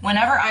cool.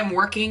 Whenever I'm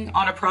working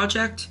on a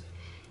project,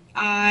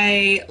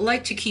 I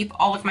like to keep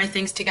all of my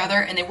things together,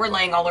 and they were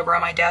laying all over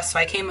on my desk, so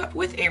I came up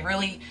with a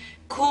really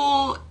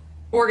cool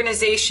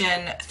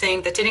organization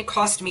thing that didn't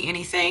cost me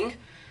anything,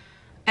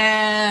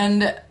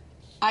 and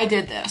I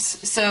did this.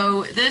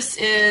 So this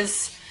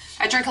is,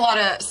 I drink a lot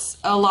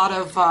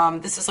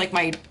of this is like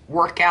my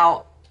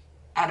workout,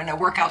 I don't know,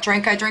 workout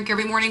drink I drink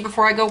every morning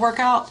before I go work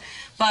out,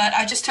 but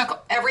I just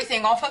took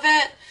everything off of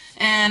it,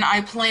 and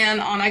I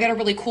plan on, I got a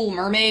really cool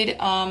mermaid,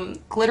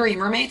 glittery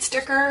mermaid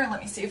sticker.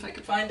 Let me see if I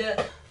can find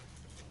it.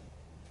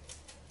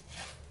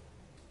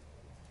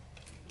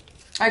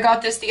 I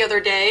got this the other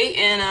day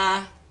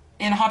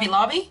in Hobby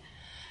Lobby,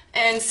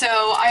 and so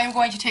I am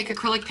going to take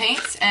acrylic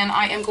paints, and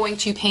I am going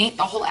to paint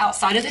the whole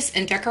outside of this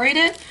and decorate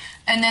it,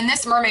 and then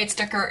this mermaid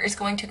sticker is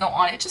going to go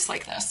on it just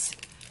like this.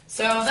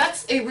 So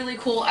that's a really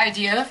cool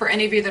idea for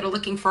any of you that are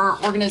looking for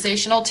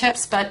organizational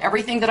tips, but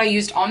everything that I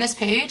used on this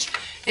page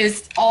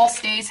is all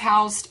stays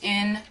housed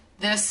in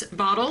this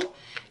bottle,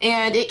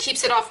 and it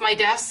keeps it off my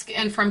desk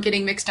and from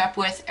getting mixed up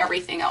with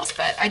everything else.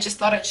 But I just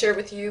thought I'd share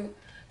with you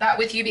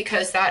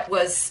because that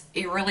was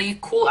a really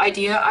cool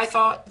idea I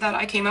thought that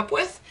I came up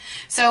with.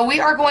 So we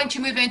are going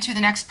to move into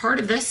the next part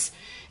of this,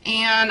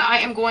 and I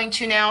am going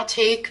to now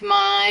take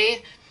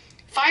my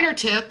finer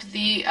tip,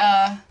 the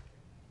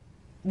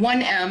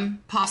 1M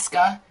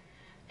Posca,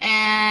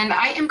 and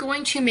I am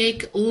going to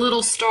make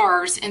little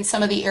stars in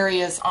some of the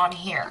areas on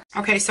here.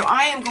 Okay, so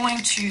I am going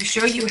to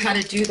show you how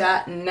to do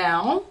that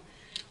now.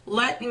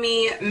 Let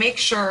me make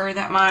sure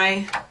that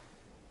my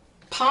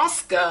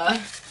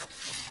Posca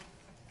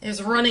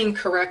is running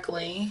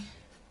correctly.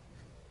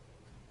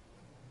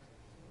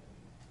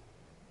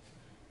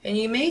 And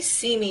you may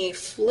see me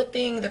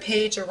flipping the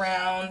page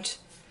around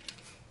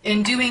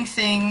and doing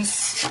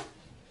things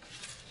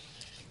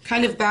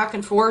kind of back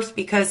and forth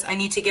because I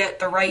need to get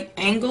the right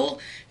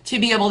angle to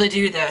be able to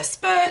do this.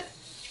 But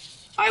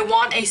I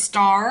want a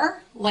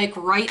star like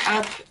right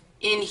up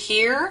in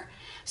here,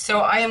 so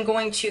I am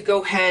going to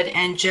go ahead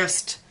and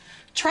just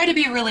try to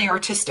be really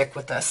artistic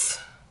with this.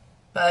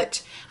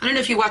 But I don't know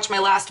if you watched my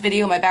last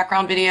video, my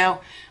background video,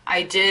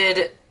 I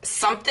did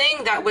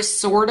something that was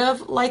sort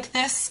of like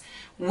this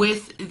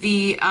with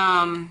the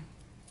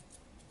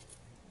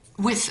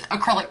with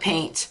acrylic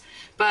paint.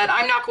 But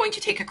I'm not going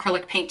to take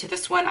acrylic paint to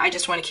this one. I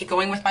just want to keep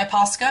going with my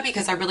Posca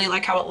because I really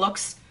like how it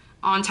looks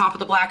on top of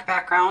the black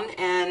background,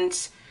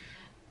 and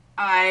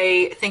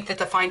I think that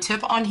the fine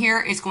tip on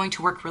here is going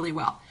to work really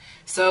well.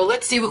 So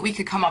let's see what we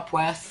could come up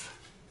with.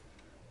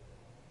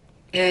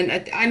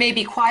 And I may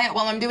be quiet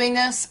while I'm doing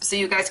this so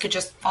you guys could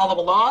just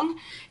follow along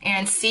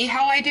and see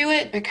how I do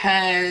it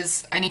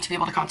because I need to be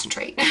able to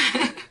concentrate.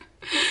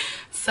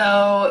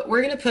 So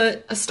we're going to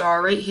put a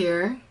star right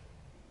here.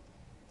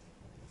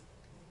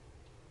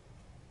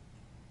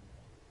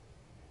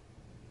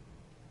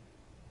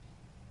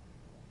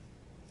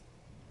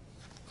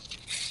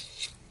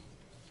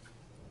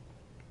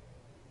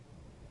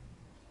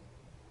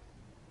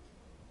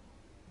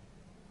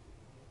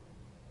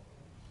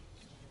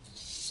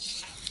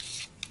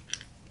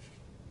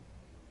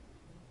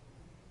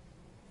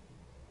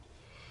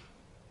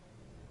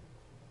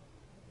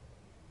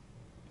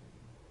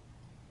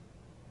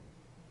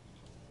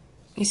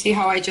 You see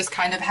how I just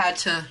kind of had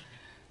to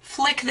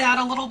flick that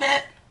a little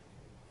bit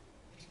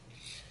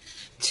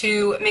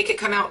to make it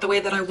come out the way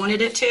that I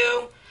wanted it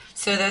to,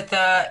 so that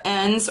the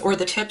ends or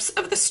the tips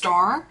of the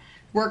star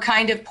were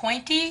kind of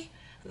pointy.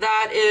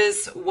 That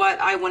is what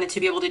I wanted to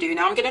be able to do.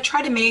 Now I'm going to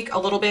try to make a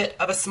little bit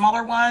of a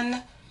smaller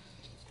one.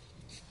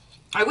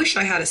 I wish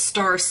I had a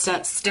star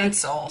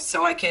stencil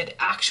so I could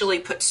actually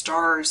put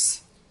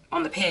stars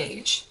on the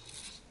page,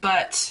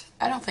 but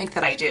I don't think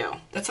that I do.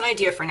 That's an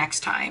idea for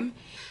next time.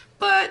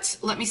 But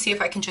let me see if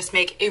I can just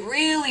make a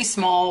really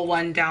small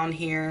one down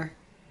here.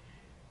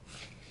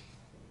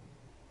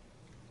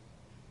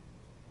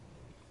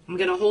 I'm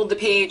going to hold the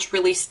page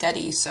really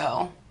steady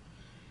so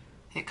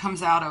it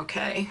comes out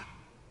okay.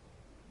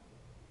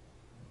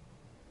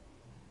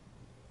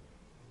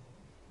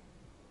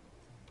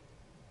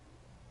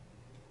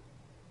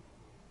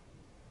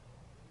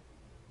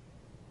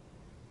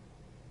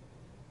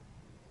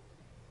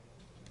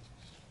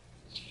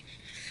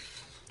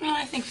 Well,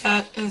 I think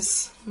that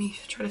is, let me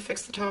try to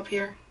fix the top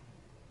here.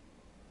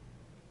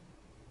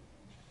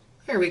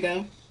 There we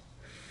go.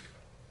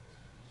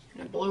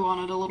 Gonna blow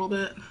on it a little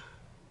bit.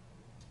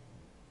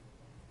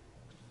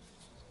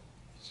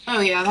 Oh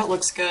yeah, that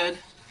looks good.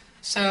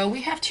 So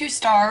we have 2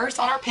 stars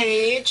on our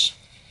page.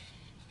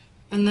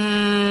 And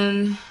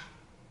then,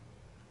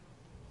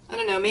 I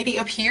don't know, maybe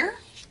up here?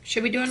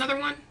 Should we do another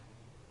one?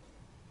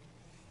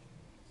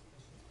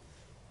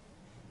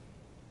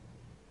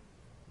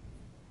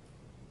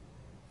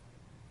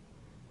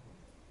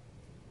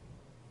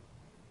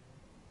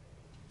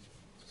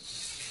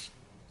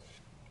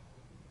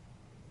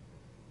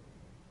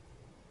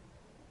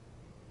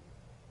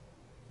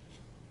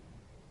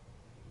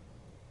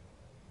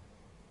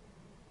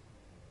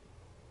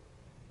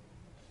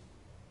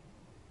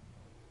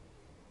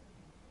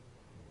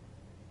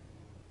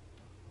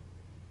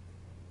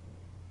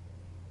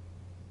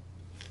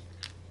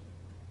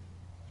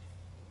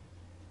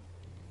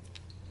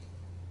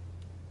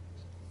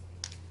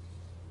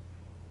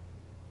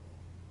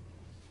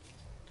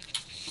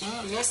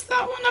 I messed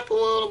that one up a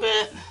little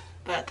bit,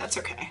 but that's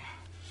okay.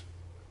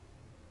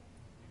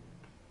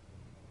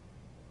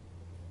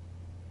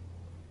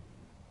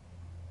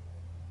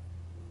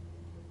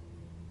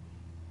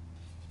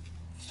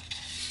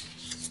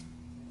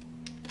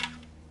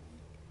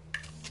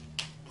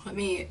 Let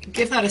me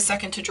give that a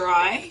second to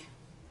dry,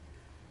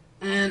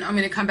 and I'm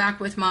going to come back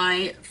with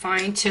my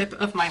fine tip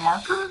of my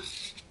marker,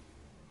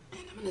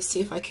 and I'm going to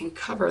see if I can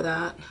cover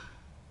that.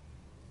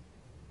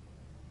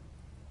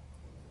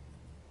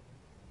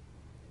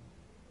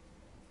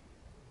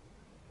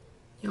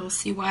 You'll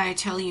see why I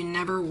tell you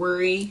never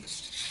worry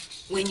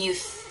when you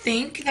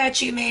think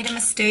that you made a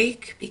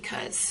mistake,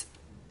 because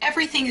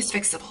Everything is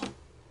fixable.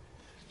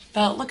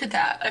 But look at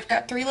that. I've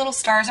got 3 little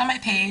stars on my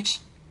page,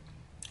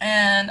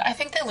 and I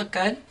think they look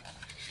good.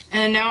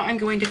 And now I'm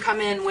going to come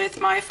in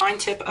with my fine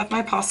tip of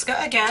my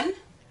Posca again.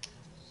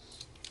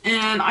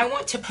 And I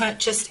want to put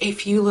just a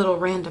few little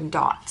random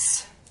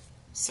dots.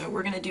 So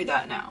we're going to do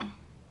that now.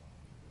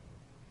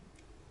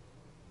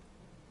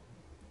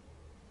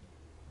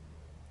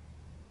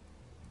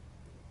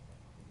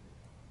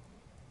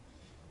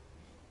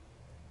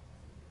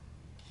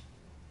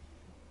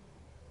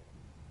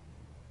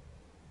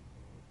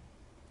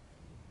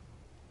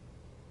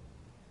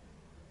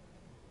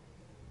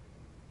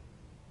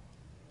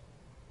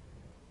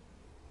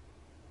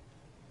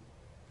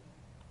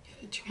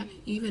 To kind of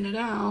even it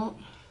out.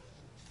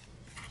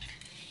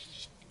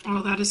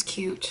 Oh, that is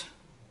cute.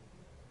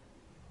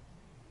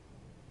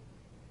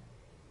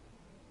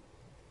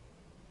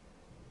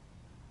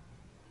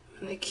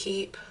 I'm going to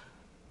keep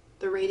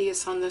the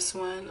radius on this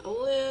one a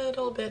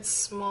little bit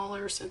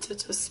smaller since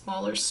it's a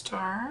smaller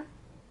star.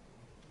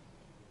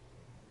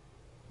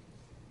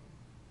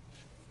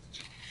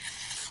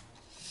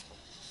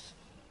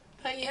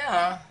 But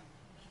yeah,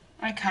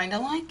 I kind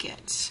of like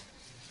it.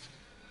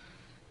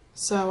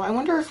 So I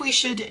wonder if we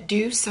should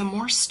do some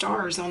more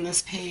stars on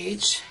this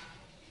page.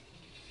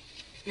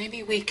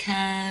 Maybe we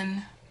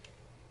can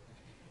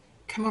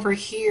come over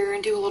here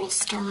and do a little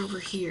star over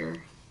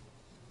here.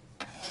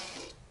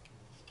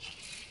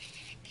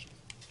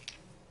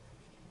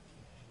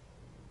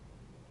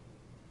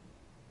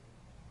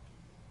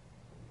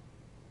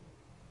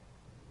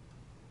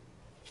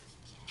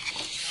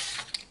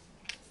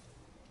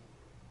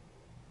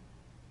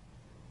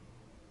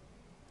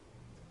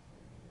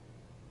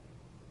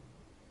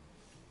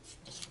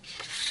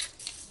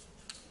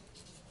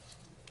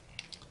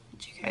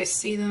 Did you guys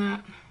see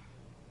that?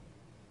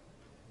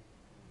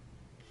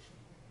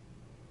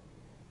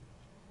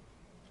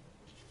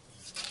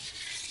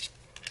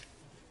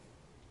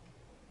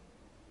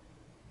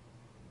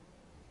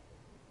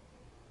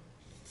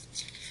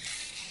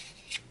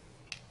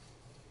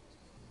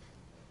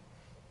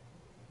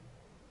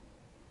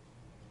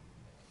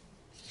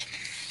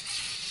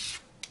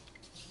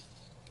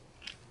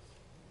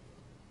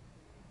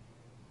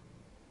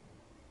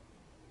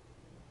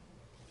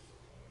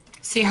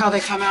 See how they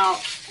come out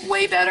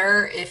way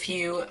better if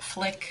you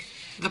flick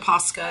the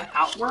Posca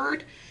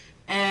outward,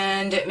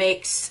 and it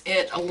makes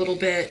it a little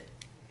bit,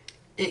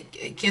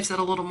 it gives it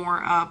a little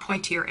more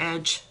pointier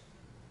edge.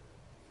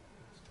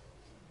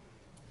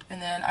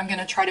 And then I'm going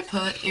to try to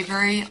put a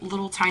very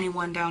little tiny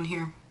one down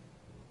here.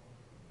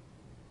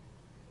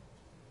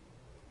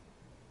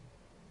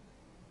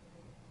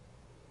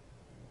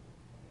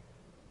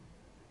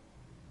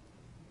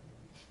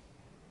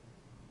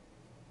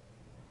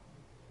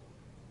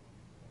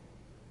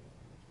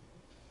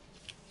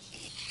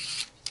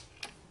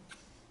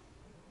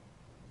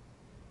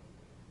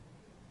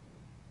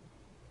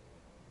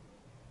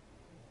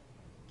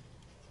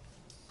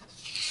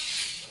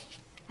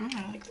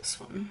 I like this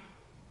one.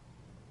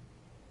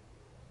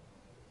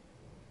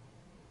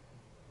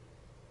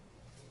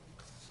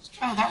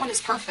 Oh, that one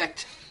is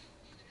perfect.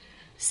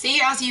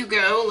 See, as you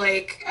go,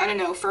 like, I don't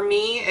know, for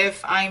me,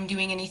 if I'm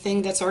doing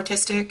anything that's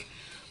artistic,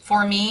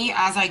 for me,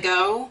 as I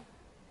go,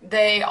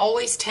 they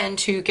always tend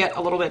to get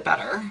a little bit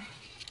better.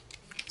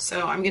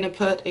 So I'm going to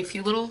put a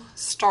few little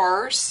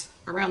stars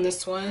around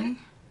this one.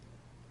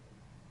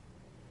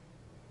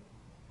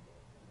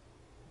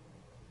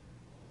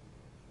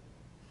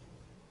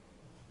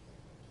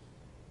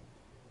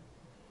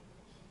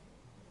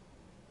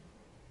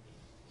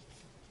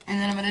 And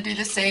then I'm going to do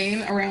the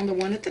same around the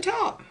one at the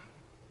top.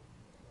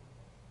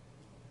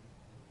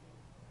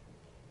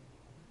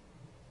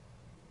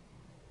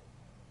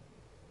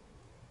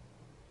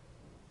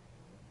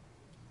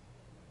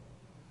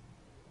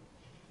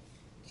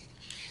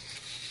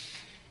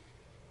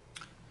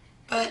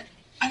 But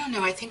I don't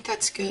know, I think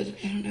that's good.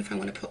 I don't know if I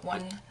want to put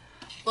one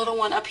little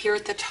one up here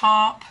at the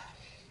top.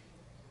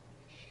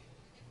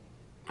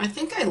 I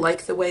think I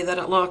like the way that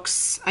it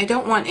looks. I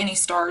don't want any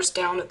stars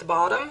down at the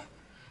bottom.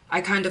 I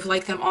kind of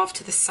like them off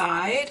to the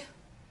side.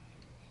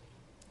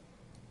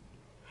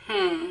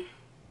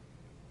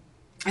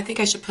 I think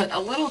I should put a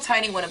little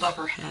tiny one above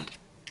her head.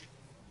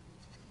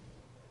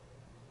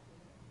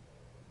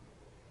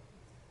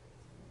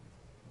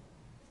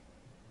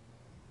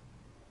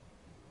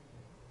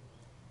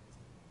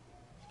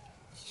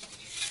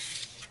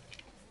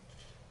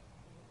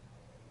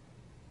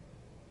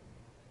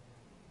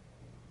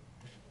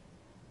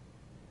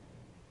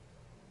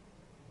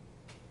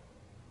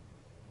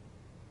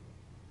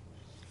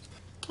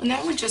 And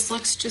that one just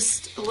looks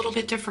just a little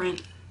bit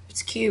different.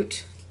 It's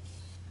cute.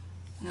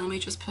 Now let me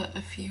just put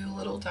a few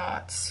little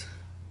dots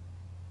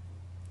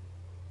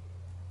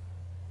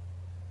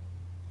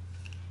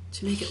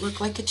to make it look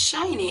like it's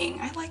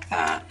shining. I like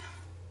that.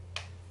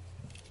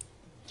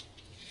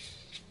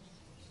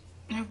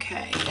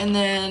 Okay, and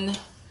then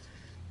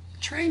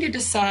trying to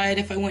decide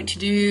if I want to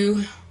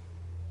do,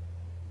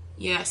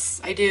 yes,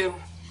 I do.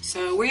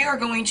 So we are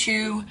going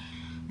to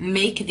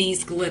make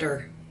these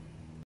glitter.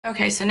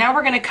 Okay, so now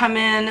we're going to come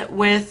in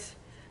with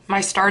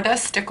my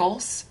Stardust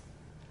stickles.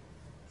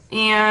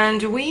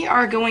 And we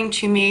are going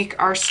to make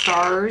our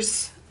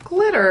stars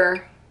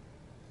glitter.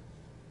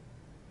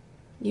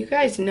 You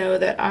guys know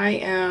that I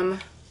am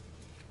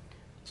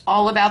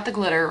all about the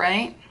glitter,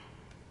 right?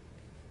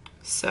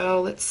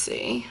 So let's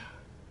see.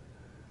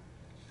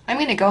 I'm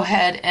going to go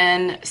ahead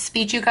and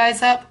speed you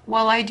guys up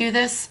while I do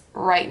this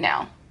right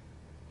now.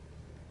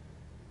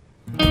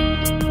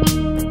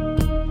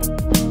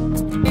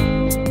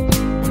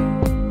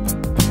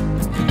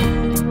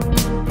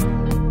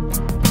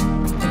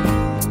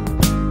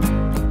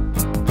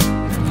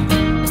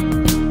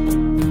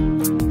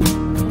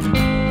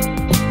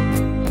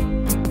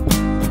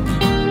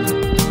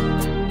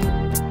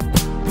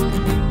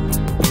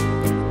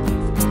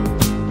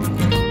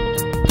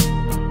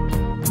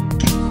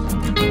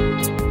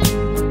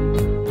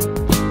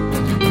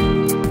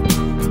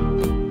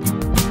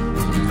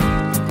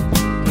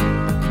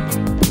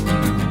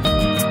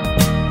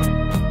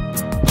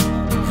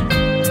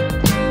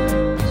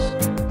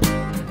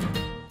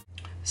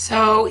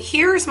 So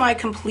here's my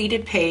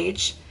completed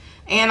page,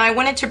 and I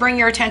wanted to bring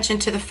your attention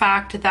to the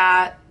fact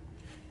that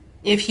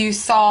if you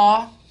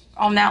saw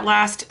on that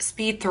last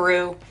speed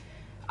through,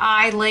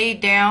 I laid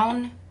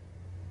down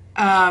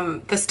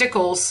the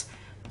stickles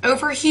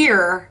over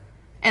here,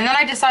 and then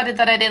I decided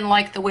that I didn't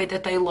like the way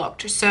that they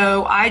looked.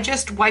 So I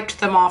just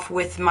wiped them off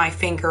with my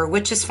finger,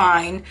 which is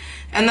fine,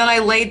 and then I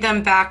laid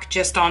them back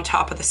just on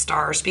top of the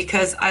stars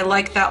because I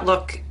like that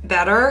look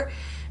better.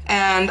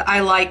 And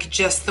I like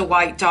just the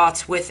white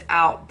dots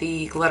without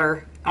the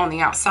glitter on the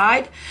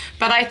outside.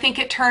 But I think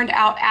it turned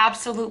out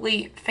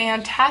absolutely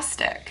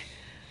fantastic.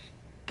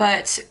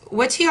 But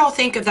what do y'all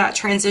think of that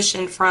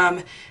transition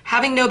from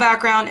having no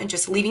background and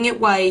just leaving it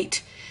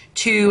white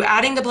to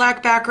adding the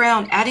black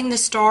background, adding the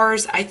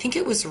stars? I think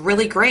it was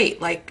really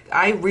great. Like,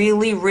 I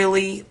really,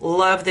 really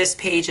love this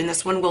page, and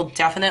this one will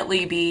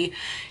definitely be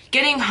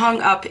getting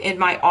hung up in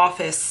my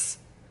office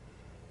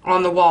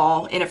on the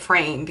wall in a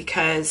frame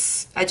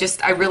because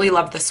I really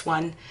love this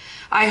one.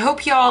 I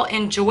hope y'all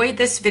enjoyed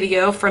this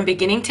video from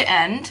beginning to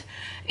end,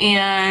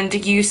 and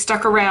you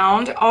stuck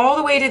around all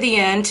the way to the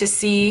end to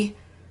see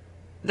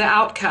the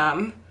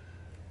outcome,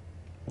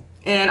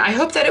 and I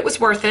hope that it was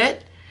worth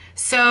it.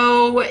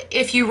 So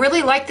if you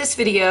really like this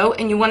video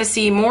and you want to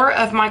see more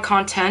of my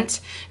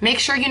content, make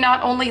sure you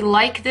not only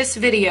like this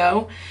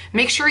video,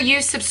 make sure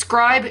you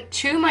subscribe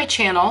to my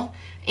channel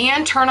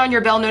and turn on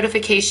your bell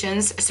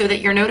notifications so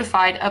that you're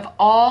notified of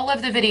all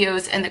of the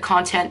videos and the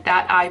content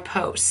that I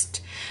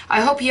post.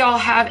 I hope you all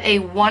have a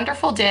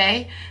wonderful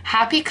day.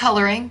 Happy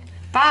coloring.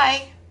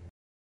 Bye.